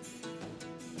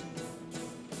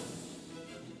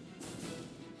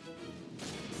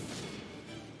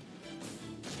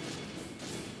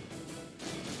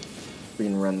 We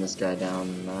can run this guy down,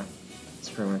 and that's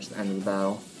pretty much the end of the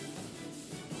battle.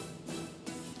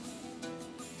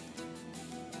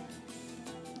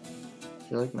 I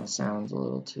feel like my sound's a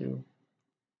little too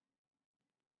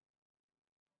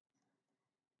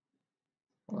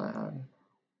loud.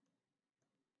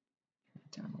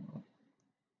 Down a little.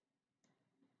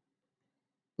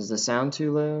 Is the sound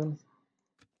too loud?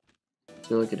 I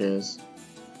feel like it is.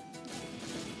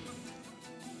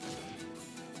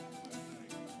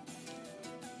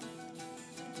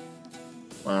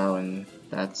 Wow, and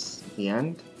that's the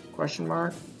end? Question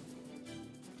mark?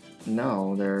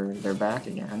 No, they're back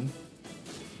again.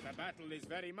 The battle is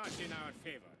very much in our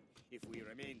favor. If we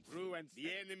remain true and the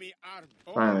enemy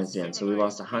are Finally, it's the end. So we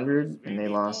lost 100, and they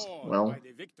lost, well,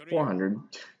 400.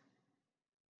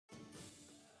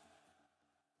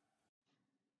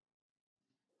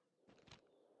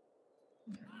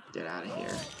 Get out of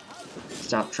here.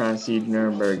 Stop trying to siege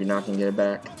Nuremberg, you're not gonna get it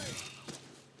back.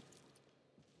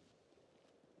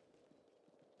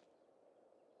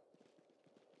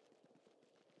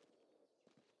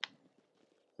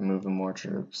 Moving more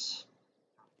troops.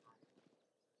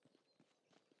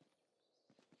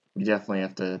 We definitely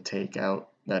have to take out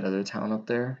that other town up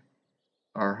there,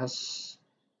 Aarhus,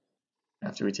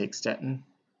 after we take Stettin.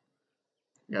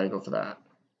 We gotta go for that.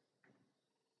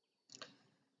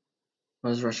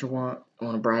 What does Russia want?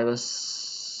 Want to bribe us?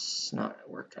 It's not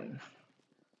working.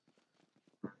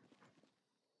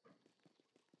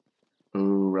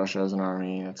 Ooh, Russia has an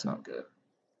army. That's not good.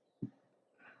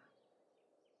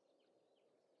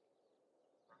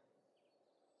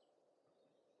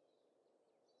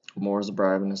 Moore's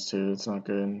bribing us too. It's not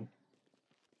good.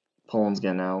 Poland's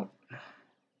getting out.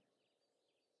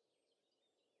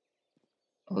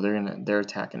 Oh, they're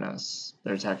attacking us.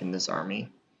 They're attacking this army.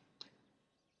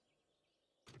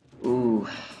 Ooh,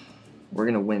 we're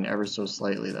gonna win ever so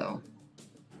slightly though.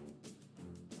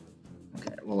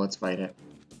 Okay, well let's fight it.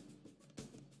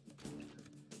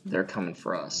 They're coming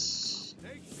for us.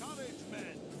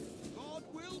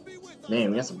 Man,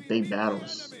 we got some big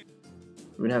battles.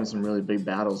 We've been having some really big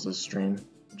battles this stream,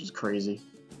 which is crazy.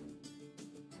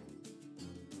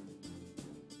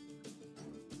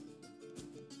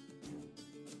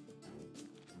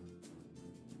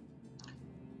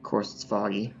 Of course, it's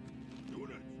foggy.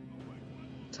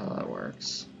 That's how that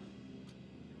works.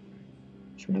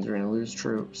 Which means we're going to lose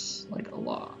troops, like a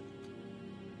lot.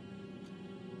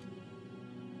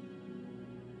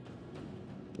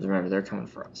 Because remember, they're coming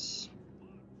for us.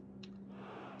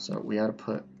 So we got to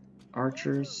put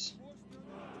archers.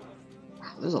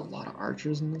 Wow, there's a lot of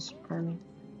archers in this army.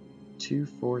 2,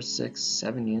 4, 6,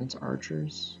 7 units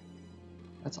archers.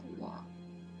 That's a lot.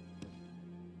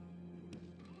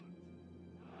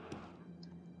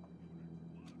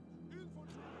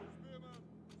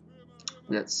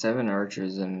 We got 7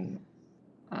 archers and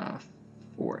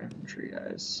 4 infantry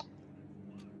guys.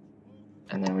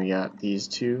 And then we got these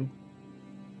 2.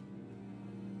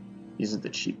 These are the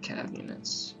cheap cav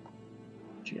units.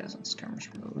 Put you guys on skirmish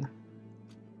mode.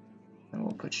 And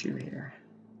we'll put you here.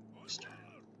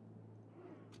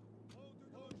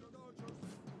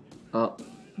 Oh,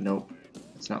 nope.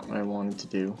 That's not what I wanted to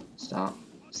do. Stop.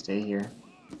 Stay here.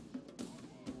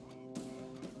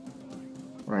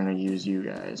 We're gonna use you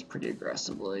guys pretty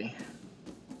aggressively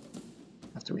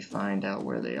after we find out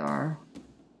where they are.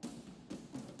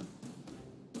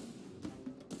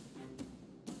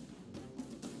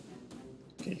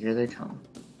 Okay, here they come.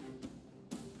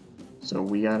 So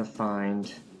we have to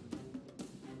find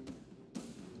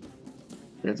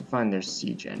their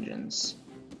siege engines.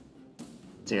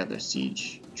 Take out their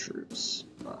siege troops,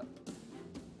 but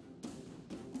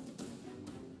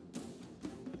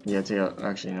we gotta take out,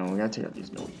 actually no, we gotta take out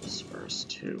these nobles first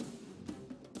too.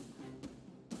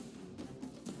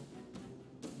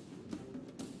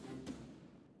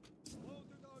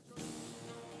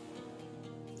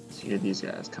 So here these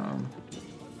guys come.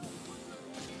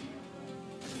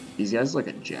 These guys look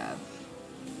like a cav.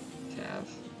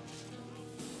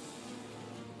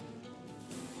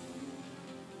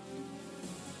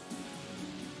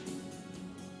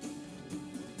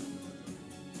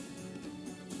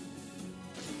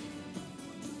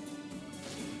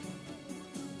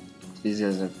 These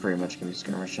guys are pretty much gonna be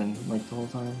skirmishing like the whole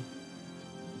time.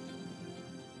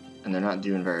 And they're not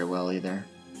doing very well either.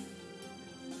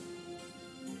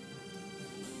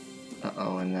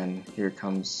 Uh-oh, and then here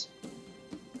comes...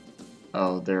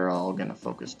 Oh, they're all gonna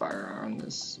focus fire on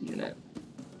this unit.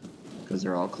 because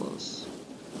they're all close.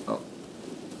 Oh.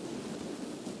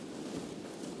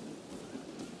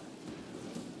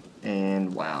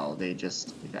 And wow, they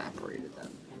just evaporated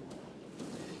them.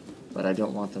 But I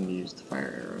don't want them to use the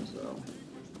fire arrows though.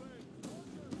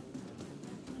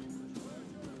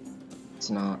 It's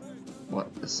not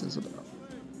what this is about.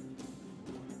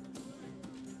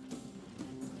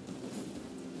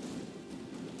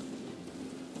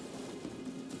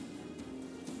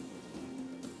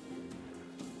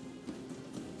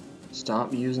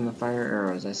 Stop using the fire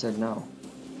arrows. I said no.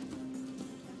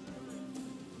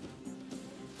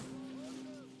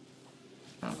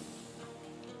 Oh.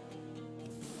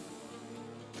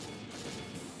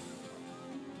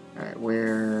 Alright,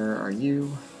 where are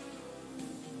you?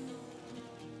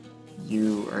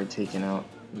 You are taking out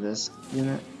this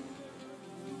unit.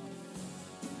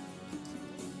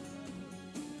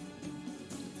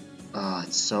 Ah,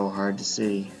 it's so hard to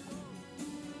see.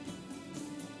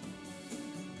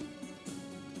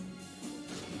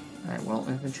 Alright, well,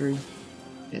 infantry,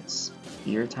 it's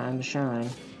your time to shine,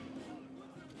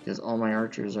 because all my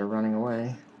archers are running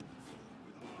away.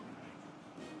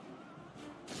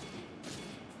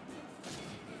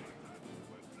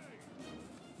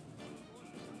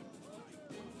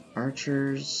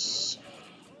 Archers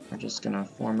are just gonna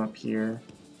form up here,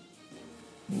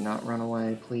 not run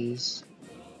away, please.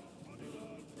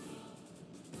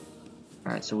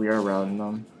 Alright, so we are routing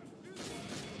them.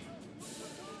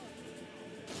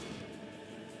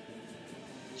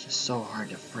 It's just so hard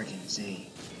to friggin' see.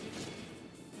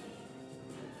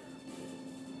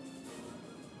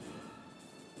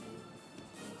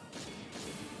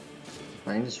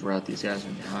 I can just route these guys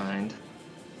from behind.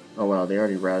 Oh wow, they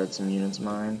already routed some units of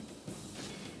mine.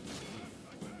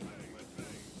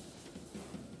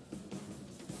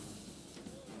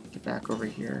 Get back over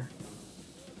here.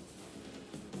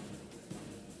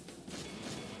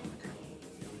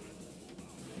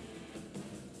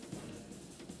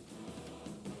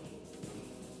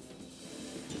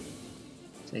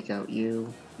 Take out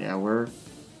you. Yeah, we're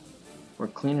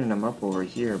cleaning them up over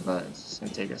here, but it's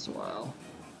gonna take us a while.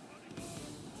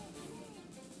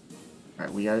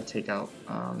 Alright, we gotta take out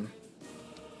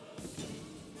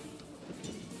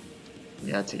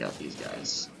these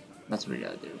guys. That's what we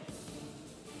gotta do.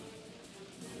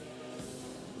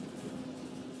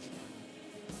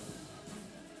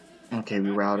 Okay, we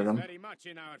routed them.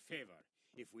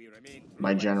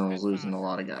 My general's losing a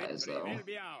lot of guys though.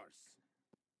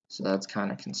 So that's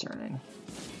kind of concerning.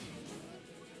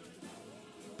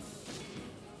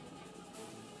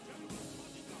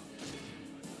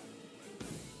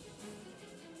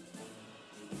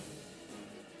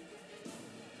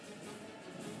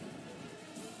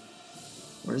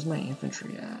 Where's my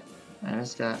infantry at? I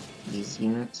just got these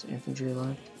units infantry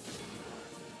left.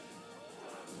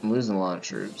 I'm losing a lot of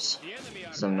troops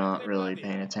because I'm not really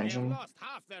paying attention,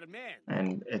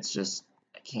 and it's just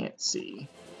I can't see.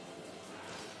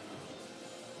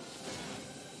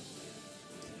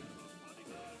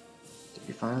 Did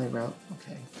we finally route?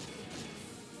 Okay.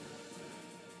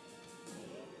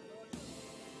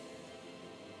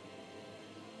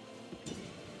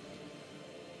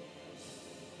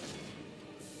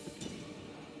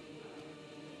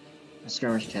 The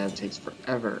skirmish cab takes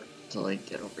forever to like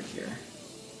get over here.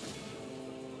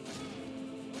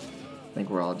 I think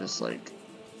we're all just like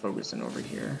focusing over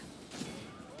here.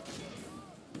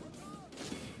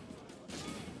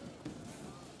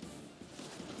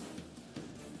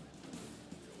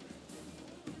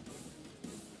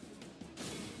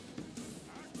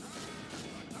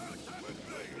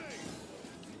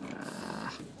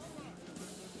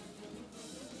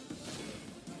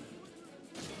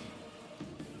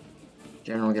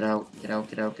 General, get out, get out,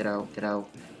 get out, get out, get out.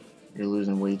 You're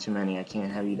losing way too many. I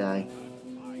can't have you die.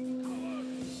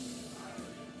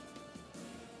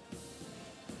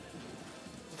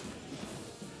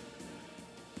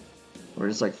 We're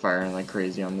just like firing like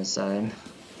crazy on this side.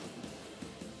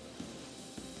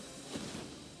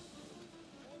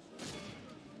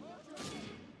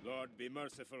 Lord be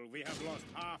merciful, we have lost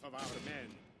half of our men.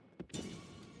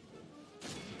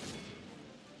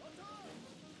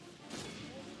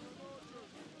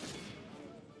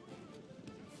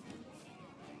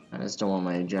 I just don't want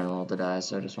my general to die,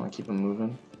 so I just want to keep him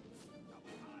moving.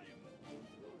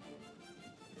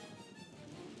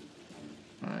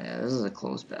 Oh yeah, this is a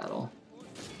close battle.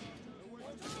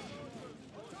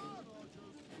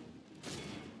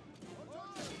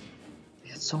 They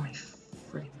had so many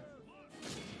freaking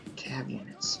cab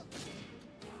units.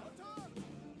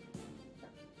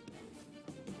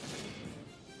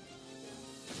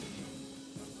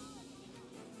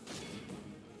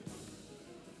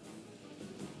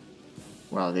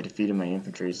 Wow, they defeated my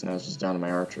infantry, so now it's just down to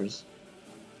my archers.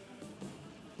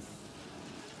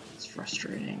 It's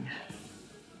frustrating.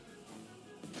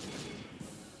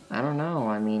 I don't know.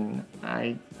 I mean,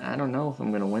 I don't know if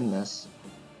I'm gonna win this.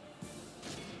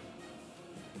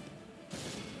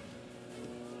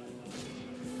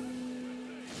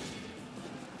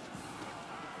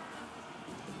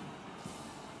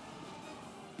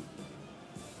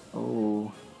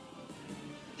 Oh,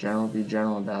 general v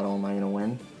general battle. Am I gonna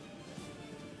win?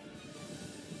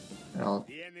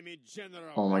 The enemy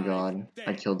general Oh my lies god, dead.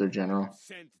 I killed their general.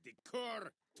 Sent the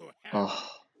Corps to hell. Oh,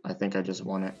 I think I just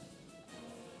won it.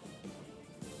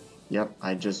 Yep,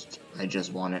 I just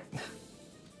won it.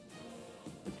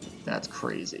 That's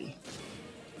crazy.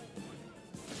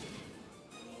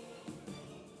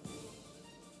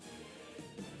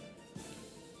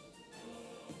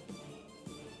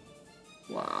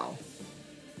 Wow.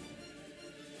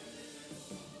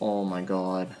 Oh my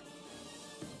god.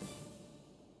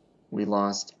 We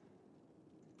lost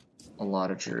a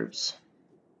lot of troops.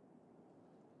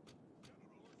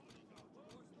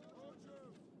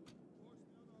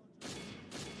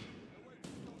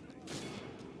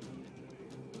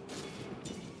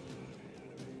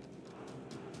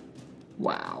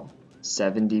 Wow.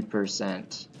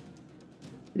 70%.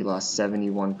 We lost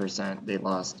 71%. They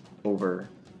lost over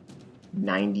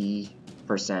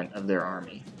 90% of their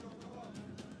army.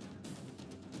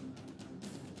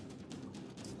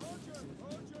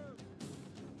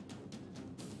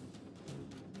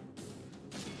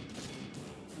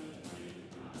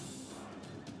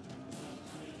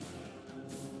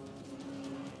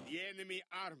 The enemy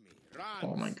army runs.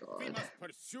 Oh my We god. must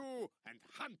pursue and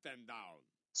hunt them down.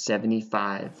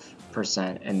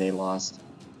 75%, and they lost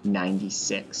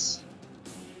 96.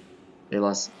 They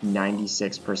lost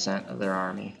 96% of their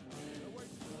army.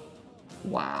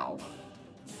 Wow.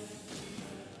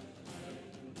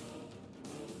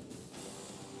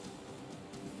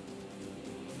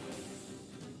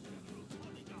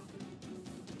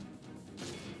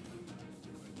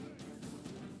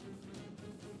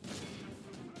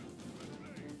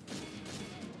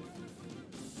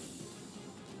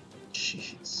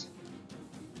 Jeez.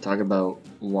 Talk about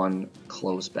one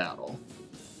close battle.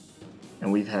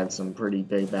 And we've had some pretty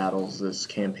big battles this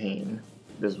campaign.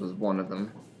 This was one of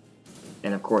them.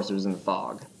 And of course it was in the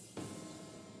fog.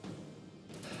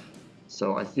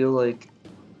 So I feel like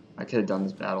I could have done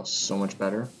this battle so much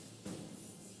better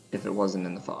if it wasn't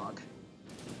in the fog.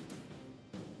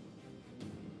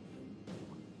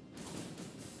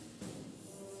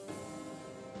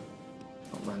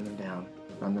 Oh, run them down.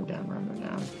 Run them down, run them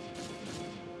down.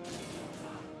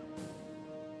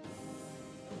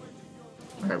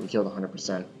 Alright, we killed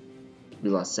 100%. We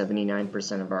lost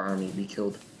 79% of our army. We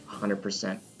killed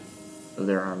 100% of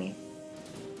their army.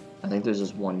 I think there's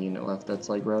just one unit left that's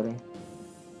like routing.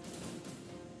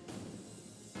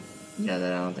 Yeah,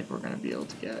 that I don't think we're going to be able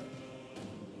to get.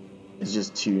 It's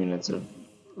just 2 units of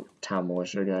town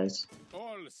militia, guys.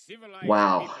 All civilized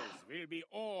Wow. peoples will be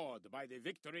awed by the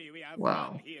victory we have Wow.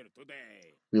 won here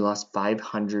today. We lost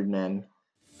 500 men.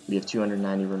 We have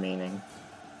 290 remaining.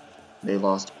 They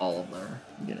lost all of their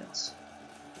units.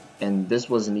 And this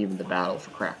wasn't even the battle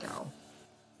for Krakow.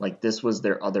 Like, this was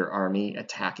their other army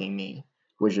attacking me,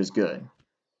 which is good,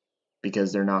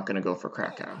 because they're not going to go for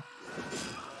Krakow.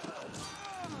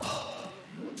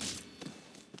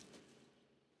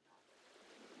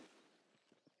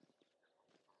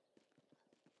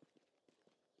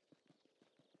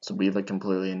 So we like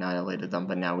completely annihilated them,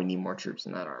 but now we need more troops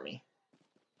in that army.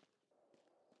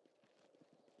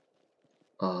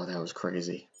 Oh, that was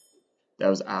crazy. That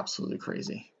was absolutely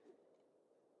crazy.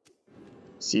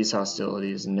 Cease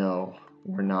hostilities. No,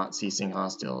 we're not ceasing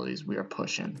hostilities. We are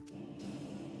pushing.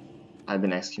 I've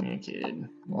been excommunicated.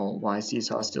 Well, why cease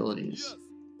hostilities?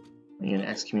 Are you gonna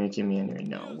excommunicate me anyway?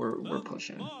 No, we're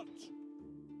pushing.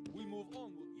 We move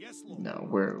on. Yes, Lord. No,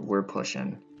 we're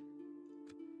pushing.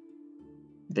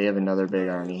 They have another big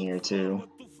army here too.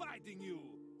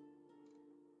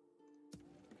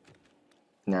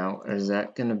 Now, is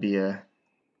that gonna be a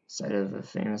site of a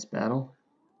famous battle?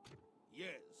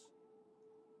 Yes.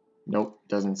 Nope,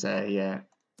 doesn't say yet.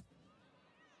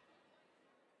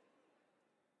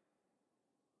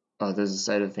 Oh, there's a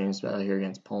site of famous battle here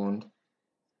against Poland.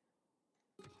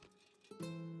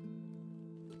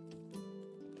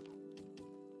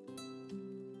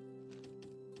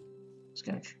 Just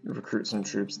gonna recruit some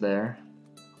troops there.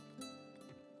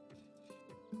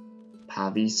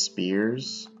 Pavi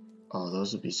spears. Oh,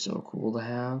 those would be so cool to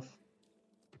have.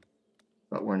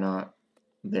 But we're not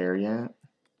there yet.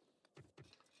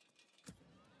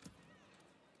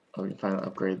 Oh, we can finally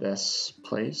upgrade this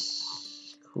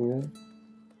place. Cool.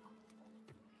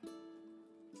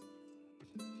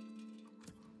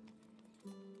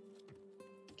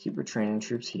 keep our training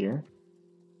troops here.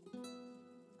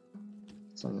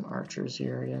 Some archers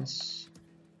here, I guess.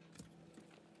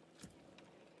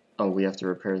 Oh, we have to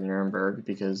repair the Nuremberg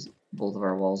because both of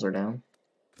our walls are down.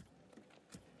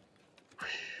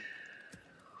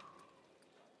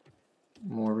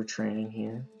 More retraining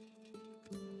here.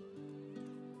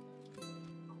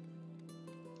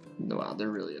 Wow, they're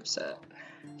really upset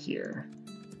here.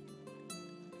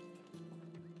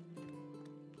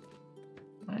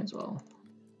 Might as well.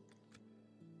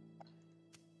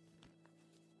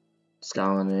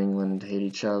 Scotland and England hate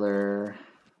each other.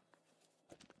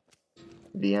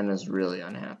 Vienna's really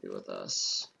unhappy with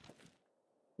us.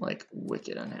 Like,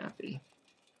 wicked unhappy.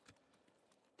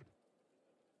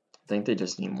 I think they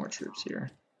just need more troops here.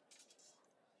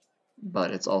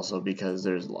 But it's also because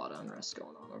there's a lot of unrest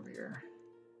going on over here.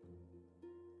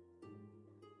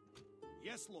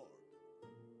 Yes, Lord.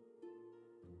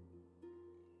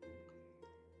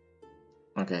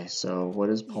 Okay, so what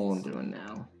is Poland doing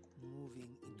now? Moving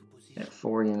into position. We got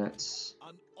 4 units.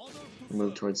 An honor to Move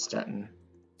serve. towards Stettin.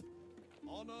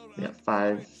 Honor We got and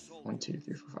 5, courage, soldier. 1, 2,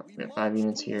 3, 4, 5. We We got 5 march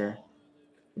units to here. war.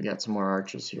 We got some more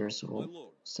archers here, so My we'll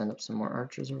lord. send up some more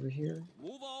archers over here.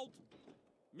 Move out.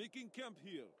 Making camp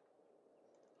here.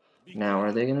 Now,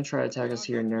 are they going to try to attack We us are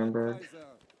here in not Nuremberg? Kaiser.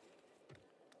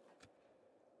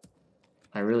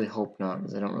 I really hope not,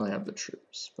 because I don't really have the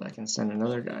troops. But I can send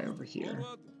another guy over here.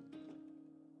 Forward.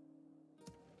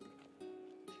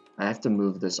 I have to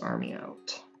move this army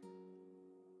out.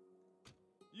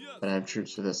 Yes. But I have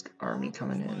troops for this army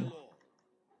coming My in. lord.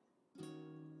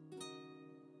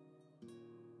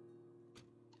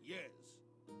 Yes.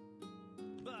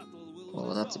 Battle will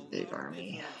Oh, that's a resolve big our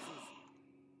army. differences.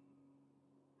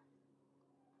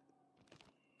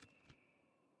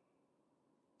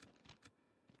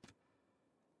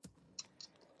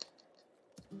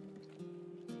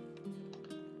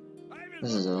 I will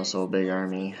This is not also a waste big lives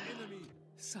army. with the enemy.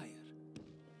 Sire.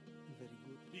 Very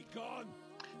good. Be gone.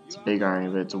 It's a You are big not army,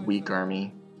 my but it's a weak Kaiser.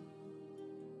 army.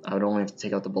 I would only have to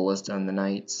take out the ballista and the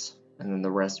knights, and then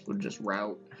the rest would just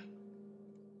rout.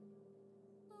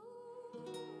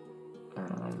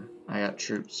 I got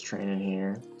troops training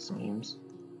here, seems.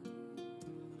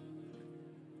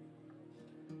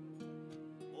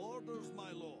 Orders, my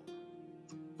lord.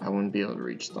 I wouldn't be able to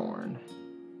reach Thorn.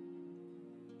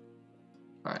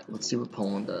 Alright, let's see what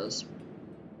Poland does.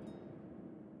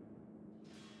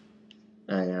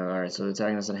 Alright, so they're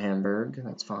attacking us at Hamburg,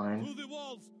 that's fine. To the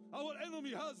walls. Our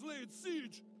enemy has laid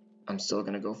siege. I'm still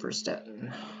gonna go for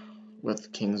Stettin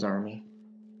with King's army.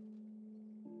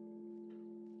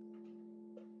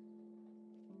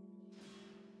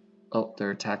 Oh,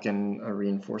 they're attacking a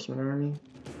reinforcement army.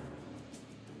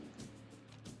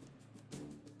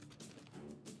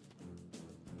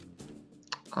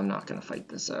 I'm not gonna fight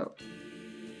this out.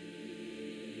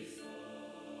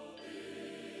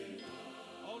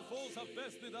 Our foes have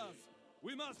bested us.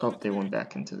 We must Oh, they went retreat.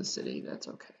 back into the city, that's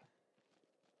okay.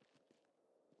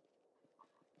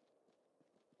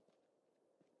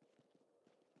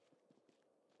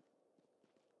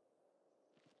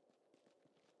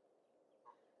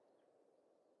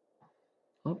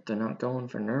 Oh, they're not going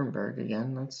for Nuremberg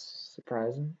again, that's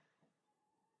surprising.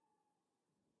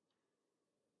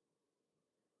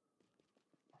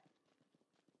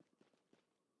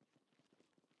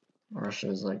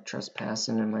 Russia's like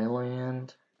trespassing in my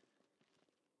land.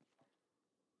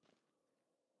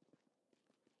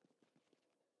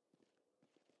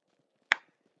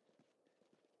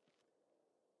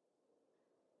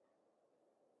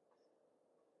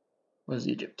 What is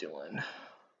Egypt doing?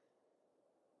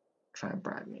 Try and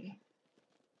bribe me.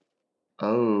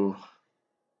 Oh,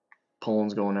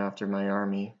 Poland's going after my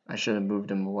army. I should have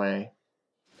moved him away.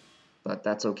 But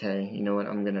that's okay. You know what?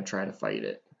 I'm going to try to fight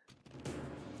it.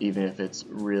 Even if it's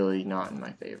really not in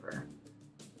my favor.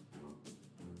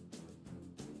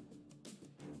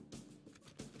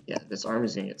 Yeah, this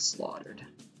army's going to get slaughtered.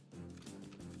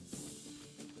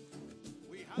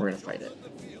 We're going to fight it. The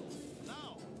field.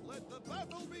 Now, let the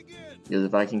battle begin. Because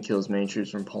if I can kill as many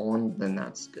troops from Poland, then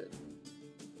that's good.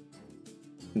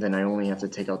 Then I only have to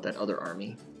take out that other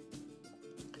army.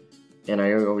 And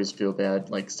I always feel bad,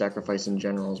 like, sacrificing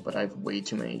generals, but I have way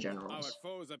too many Our generals.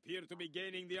 foes appear to be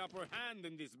gaining the upper hand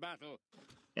in this battle.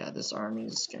 Yeah, this army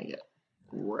is gonna get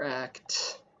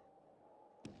wrecked.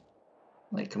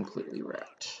 Like, completely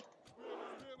wrecked.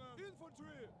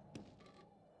 Infantry.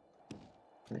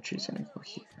 Retreat's gonna go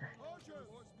here.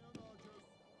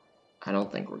 I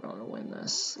don't think we're gonna win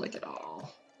this, like, at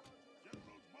all.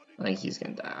 I think he's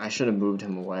gonna die. I should have moved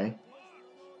him away.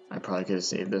 I probably could have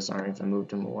saved this army if I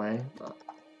moved him away, but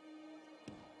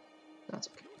that's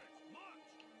okay.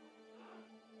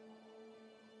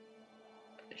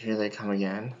 Here they come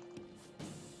again.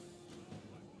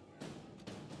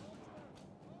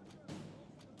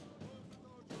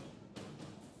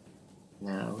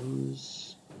 Now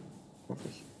who's over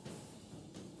here?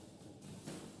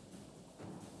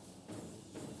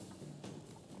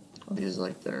 Oh, these are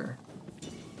like their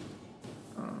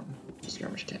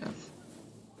skirmish cav.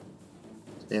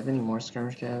 Do they have any more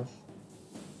skirmish cav?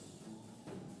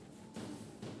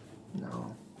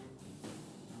 No.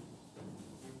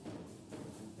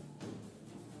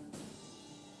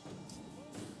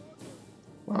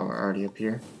 Wow, we're already up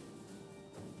here.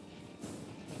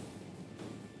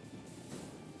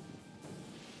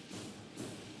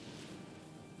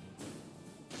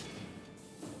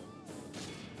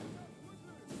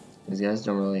 These guys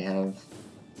don't really have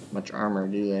much armor,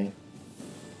 do they?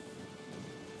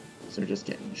 So they're just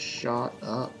getting shot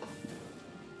up.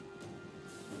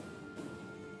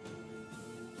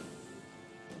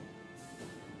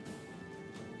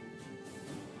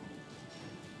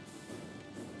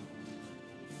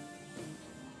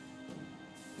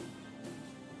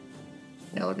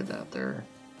 Yeah, look at that. They're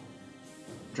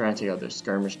trying to take out their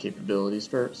skirmish capabilities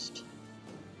first.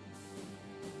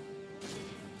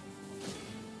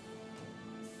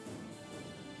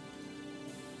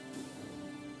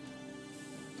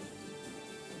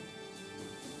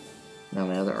 Now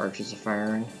my other archers are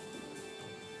firing.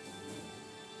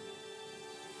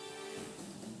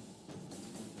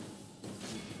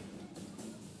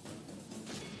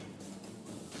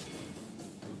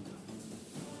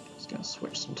 Just gonna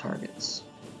switch some targets.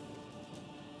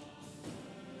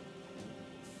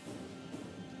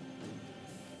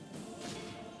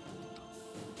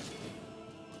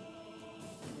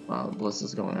 Wow, the Bliss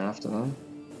is going after them.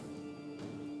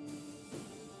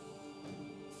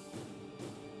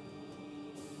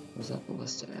 Where's that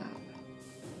ballista at?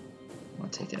 I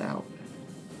want to take it out.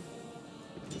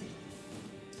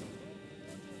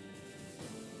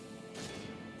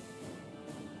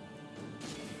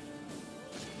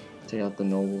 Take out the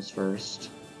nobles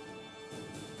first.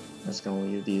 I'm just gonna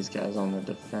leave these guys on the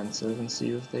defensive and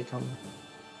see if they come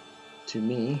to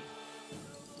me.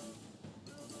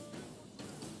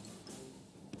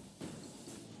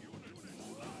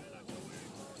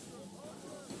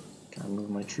 Gotta move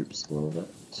my troops a little bit.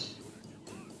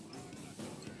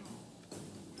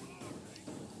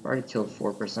 I've already killed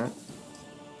 4%,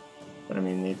 but I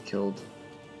mean they've killed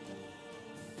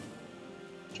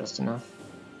just enough.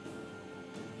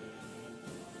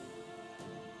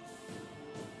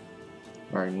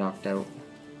 I've already knocked out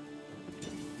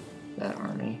that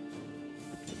army.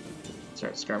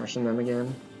 Start skirmishing them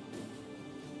again.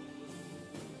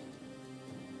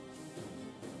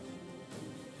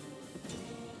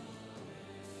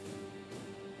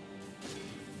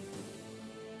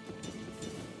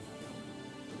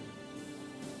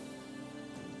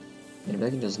 Maybe I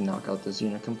can just knock out this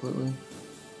unit completely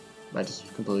by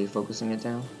just completely focusing it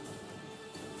down.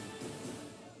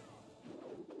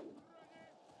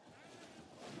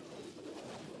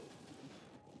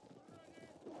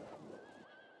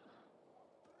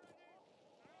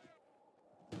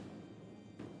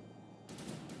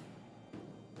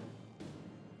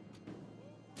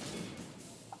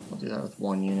 I'll do that with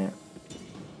one unit.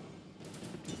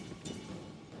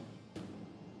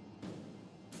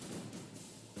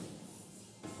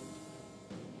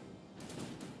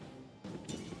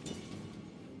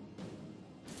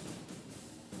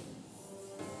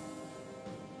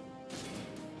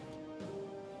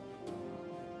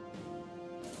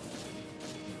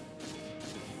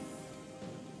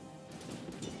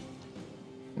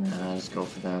 Nah, just go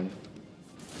for them.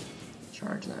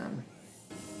 Charge them.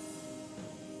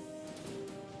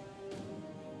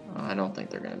 I don't think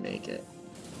they're gonna make it.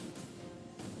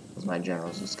 Because my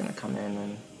general's just gonna come in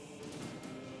and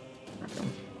wreck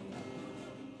them.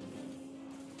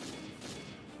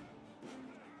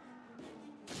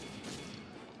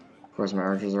 Of course, my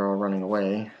archers are all running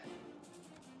away.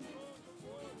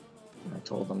 I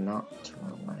told them not to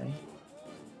run away.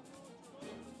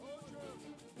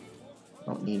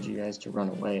 I don't need you guys to run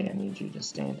away, I need you to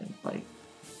stand and fight.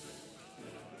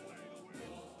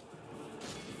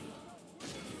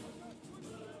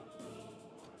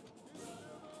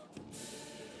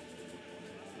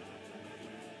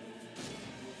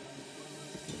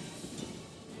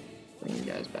 Bring you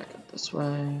guys back up this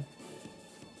way.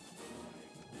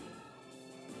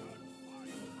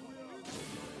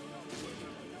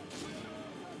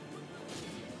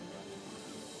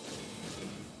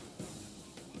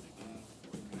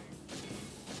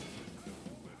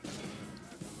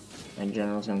 My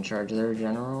general's gonna charge their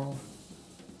general.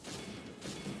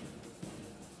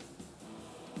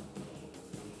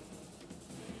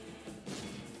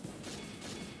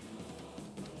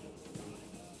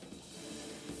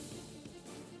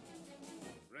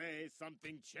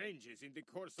 Something changes in the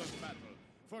course of battle,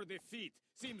 for defeat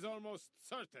seems almost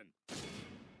certain.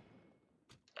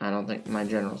 I don't think my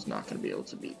general's not going to be able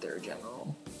to beat their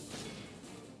general.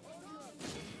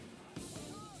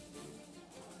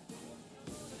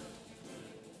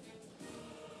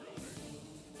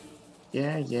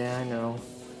 Yeah, I know.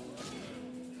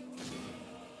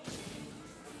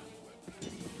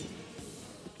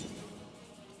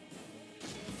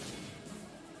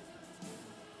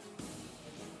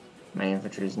 My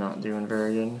infantry's not doing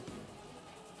very good.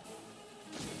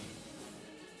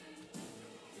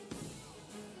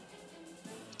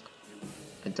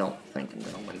 I don't think I'm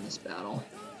gonna win this battle.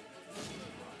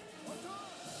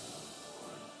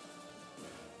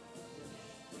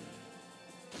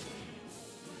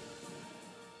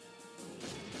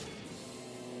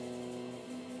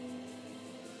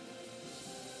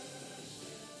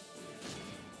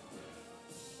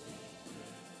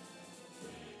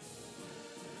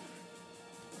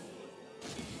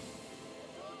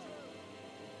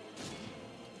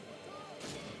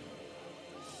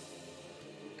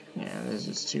 Yeah, there's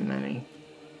just too many.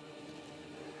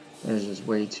 There's just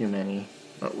way too many.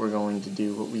 But we're going to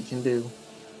do what we can do.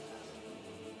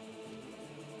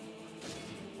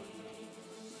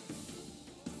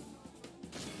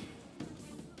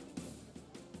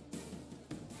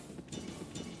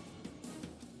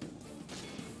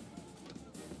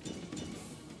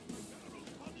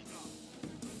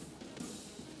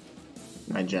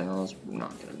 My general's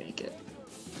not gonna make it.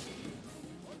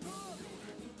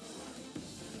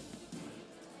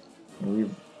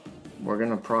 We're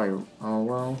gonna probably, oh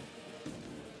well,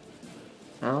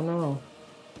 I don't know.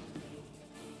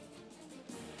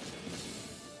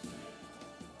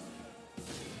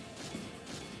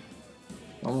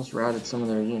 Almost routed some of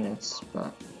their units,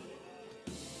 but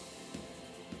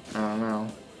I don't know.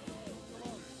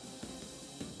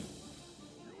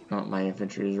 Oh, my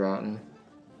infantry is routing.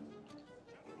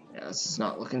 Yeah, this is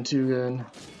not looking too good.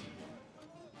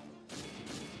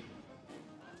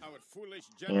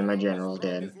 And my general's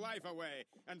dead. For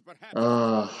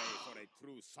a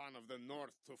true son of the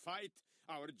North to fight,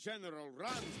 our general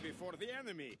runs before the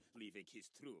enemy, leaving his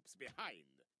troops behind.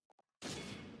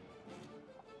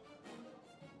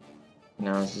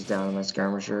 Now this is down to my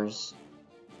skirmishers.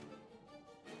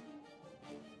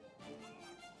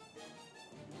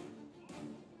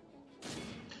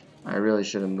 I really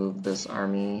should have moved this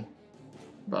army,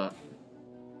 but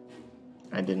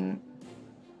I didn't.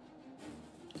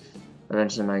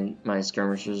 Eventually my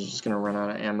skirmishers are just going to run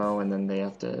out of ammo and then they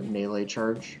have to melee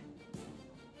charge.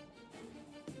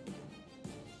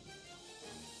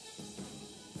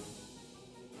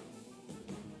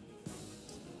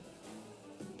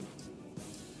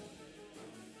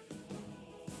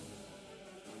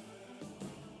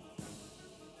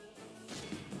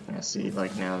 I see,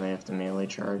 like now they have to melee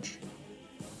charge.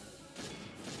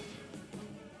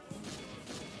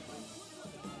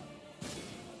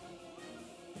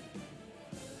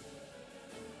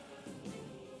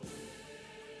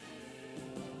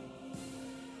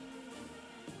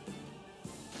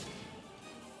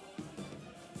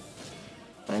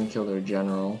 I can kill their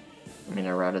general. I mean,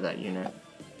 I routed that unit.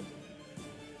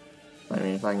 But I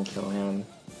mean, if I can kill him.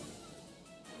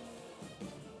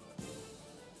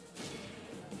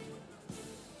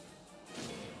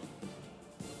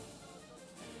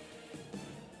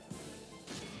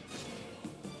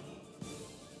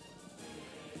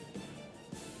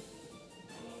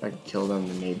 If I could kill them,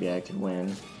 then maybe I could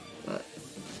win. But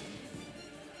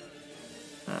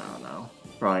I don't know.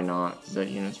 Probably not, because that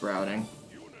unit's routing.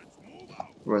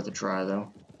 Worth a try,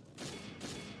 though.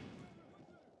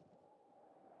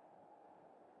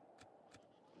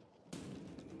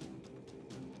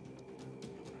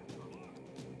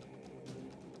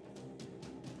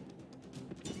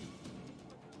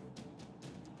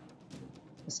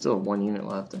 I still have one unit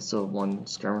left. I still have one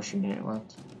skirmisher unit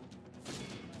left.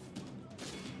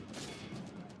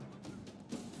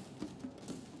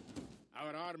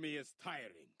 Our army is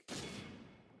tiring.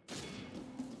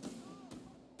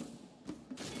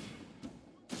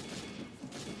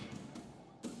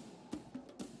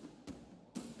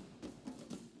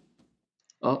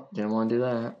 Oh, didn't want to do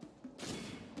that.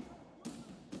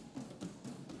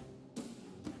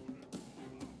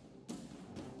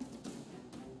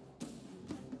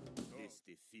 This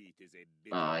defeat is a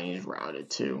big He's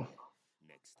routed too.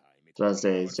 Next time it So I will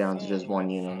say be he's down to just one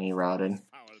unit and he routed.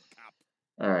 foul cap.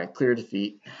 Alright, clear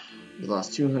defeat. We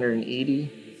lost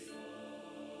 280,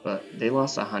 but they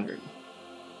lost 100.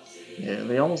 Yeah,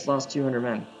 they almost lost 200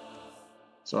 men.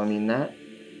 So I mean that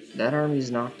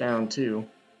army's knocked down too.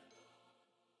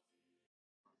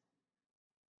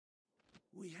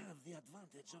 We have the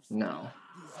advantage. No.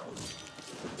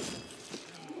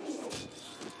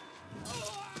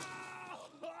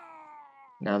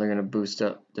 Now they're going to boost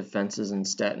up defenses in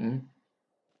Stettin,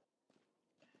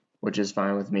 which is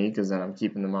fine with me because then I'm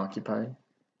keeping them occupied.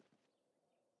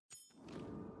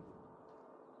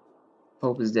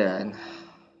 Pope is dead.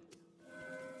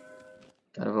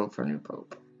 Gotta vote for a new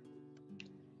pope.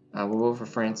 We'll vote for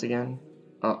France again.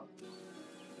 Oh.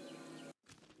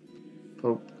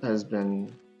 Pope has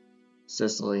been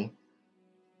Sicily.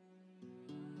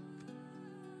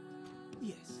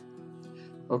 Yes.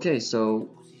 Okay, so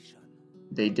Position.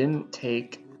 they didn't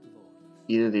take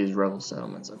either of these rebel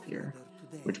settlements up here,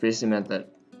 which basically meant that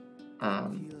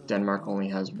Denmark only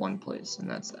has one place, and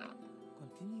that's that.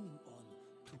 Continuing on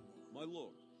to My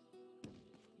lord.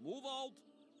 Move out.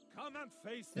 Come and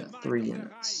face Yeah, the might 3 of the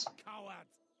units. Reich, coward.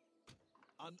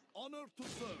 An honor to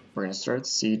serve. We're gonna start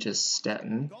siege of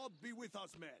Stettin. God be with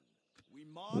us, men. We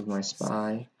march. Move my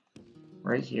spy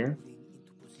right here. moving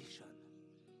into position.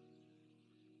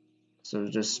 So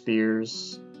just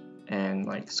spears and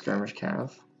like skirmish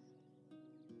cav.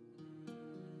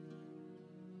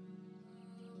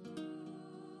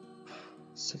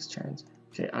 Six turns.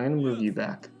 Okay, I'm gonna move you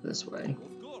back this way.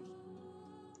 Of course.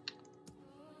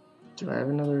 Do I have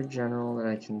another general that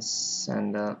I can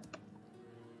send up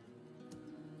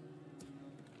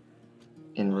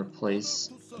and replace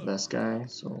this guy?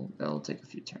 So that'll take a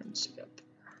few turns to get there.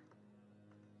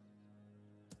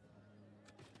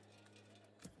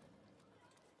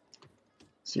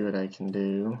 See what I can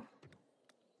do.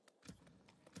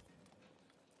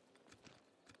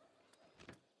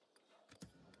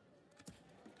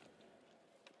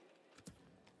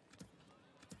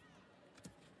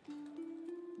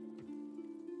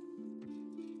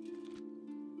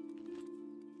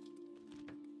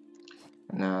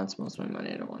 No, that's most of my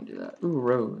money. I don't want to do that. Ooh,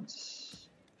 roads.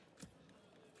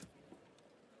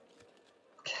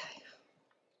 Okay.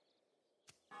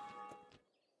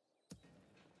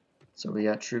 So we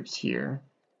got troops here.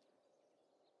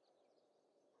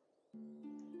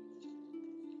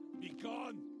 Be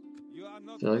gone. You are I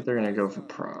not feel like they're gonna go for my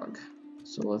Prague.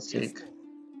 So let's Yes, take.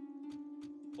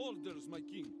 Lord. Orders, my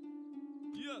king.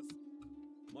 Yes,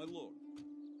 my lord.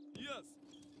 Yes.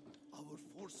 Our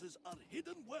forces are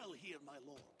hidden well here, my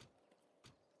lord.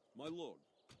 My lord.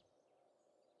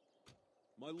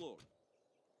 My lord.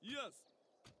 Yes.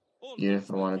 Orders, Even if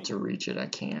I my wanted king. to reach it, I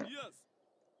can't. Yes.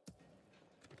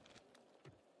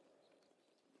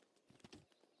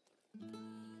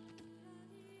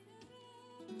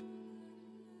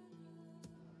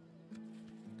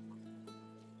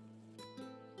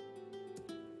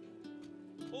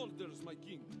 Orders, my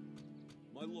king.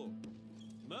 My lord.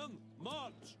 Men,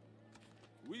 march!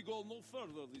 We go no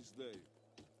further this day.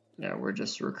 Yeah, we're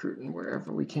just recruiting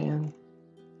wherever we can.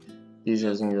 These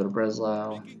guys are gonna go to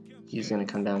Breslau. He's gonna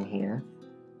come down here.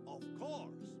 Of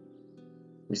course.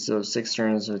 We still have 6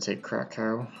 turns to take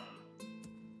Krakow.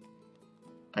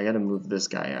 I gotta move this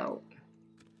guy out.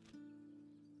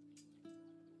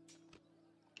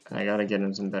 And I gotta get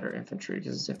him some better infantry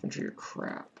because his infantry are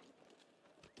crap.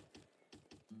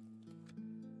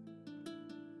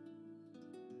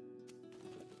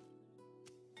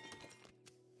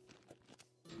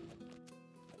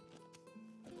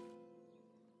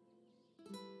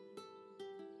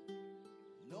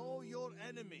 Know your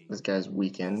enemy. This guy's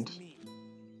weakened. Trust me.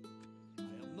 I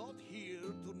am not here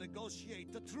to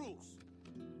negotiate a truce.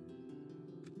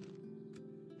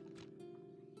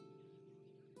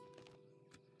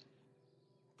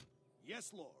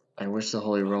 Yes, Lord. I wish the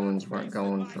Holy Romans weren't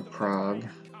going for Prague.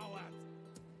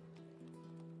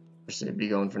 Wish they'd be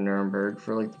going for Nuremberg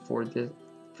for like the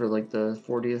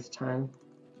 40th time.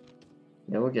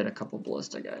 Yeah, we'll get a couple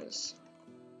ballista guys.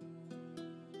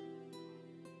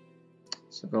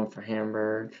 So going for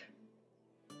Hamburg.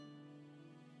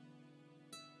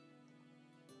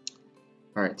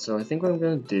 Alright, so I think what I'm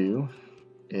going to do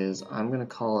is I'm going to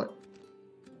call it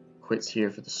quits here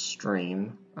for the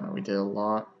stream. We did a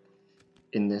lot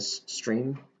in this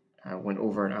stream. Went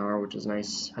over an hour, which is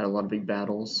nice. Had a lot of big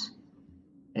battles.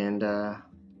 And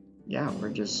yeah, we're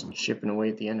just chipping away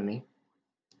at the enemy.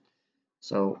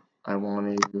 So I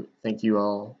want to thank you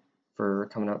all for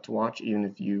coming out to watch. Even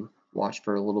if you watched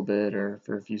for a little bit or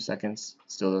for a few seconds,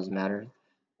 it still doesn't matter.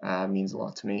 It means a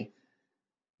lot to me.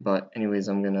 But anyways,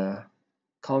 I'm going to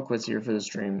call it quits here for the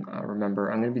stream. Remember,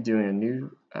 I'm going to be doing a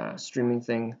new streaming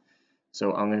thing.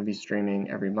 So I'm going to be streaming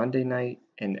every Monday night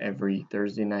and every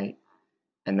Thursday night.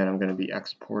 And then I'm going to be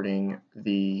exporting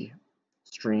the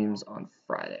streams on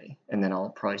Friday. And then I'll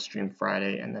probably stream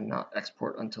Friday and then not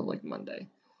export until like Monday.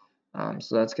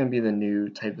 So that's going to be the new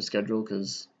type of schedule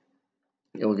because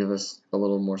it will give us a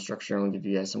little more structure and will give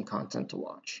you guys some content to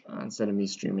watch instead of me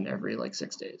streaming every like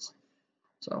 6 days.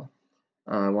 So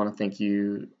I want to thank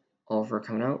you all for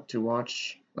coming out to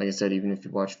watch. Like I said, even if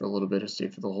you watch for a little bit or stay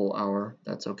for the whole hour,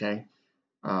 that's okay.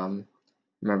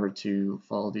 Remember to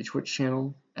follow the Twitch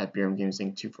channel at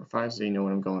BRMGamesInc245 so you know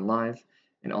when I'm going live,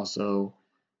 and also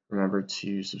remember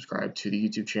to subscribe to the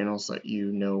YouTube channel so that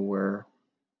you know where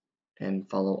and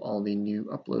follow all the new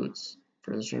uploads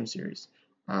for the stream series.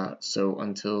 So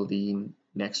until the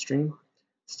next stream,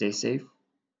 stay safe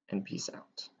and peace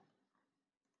out.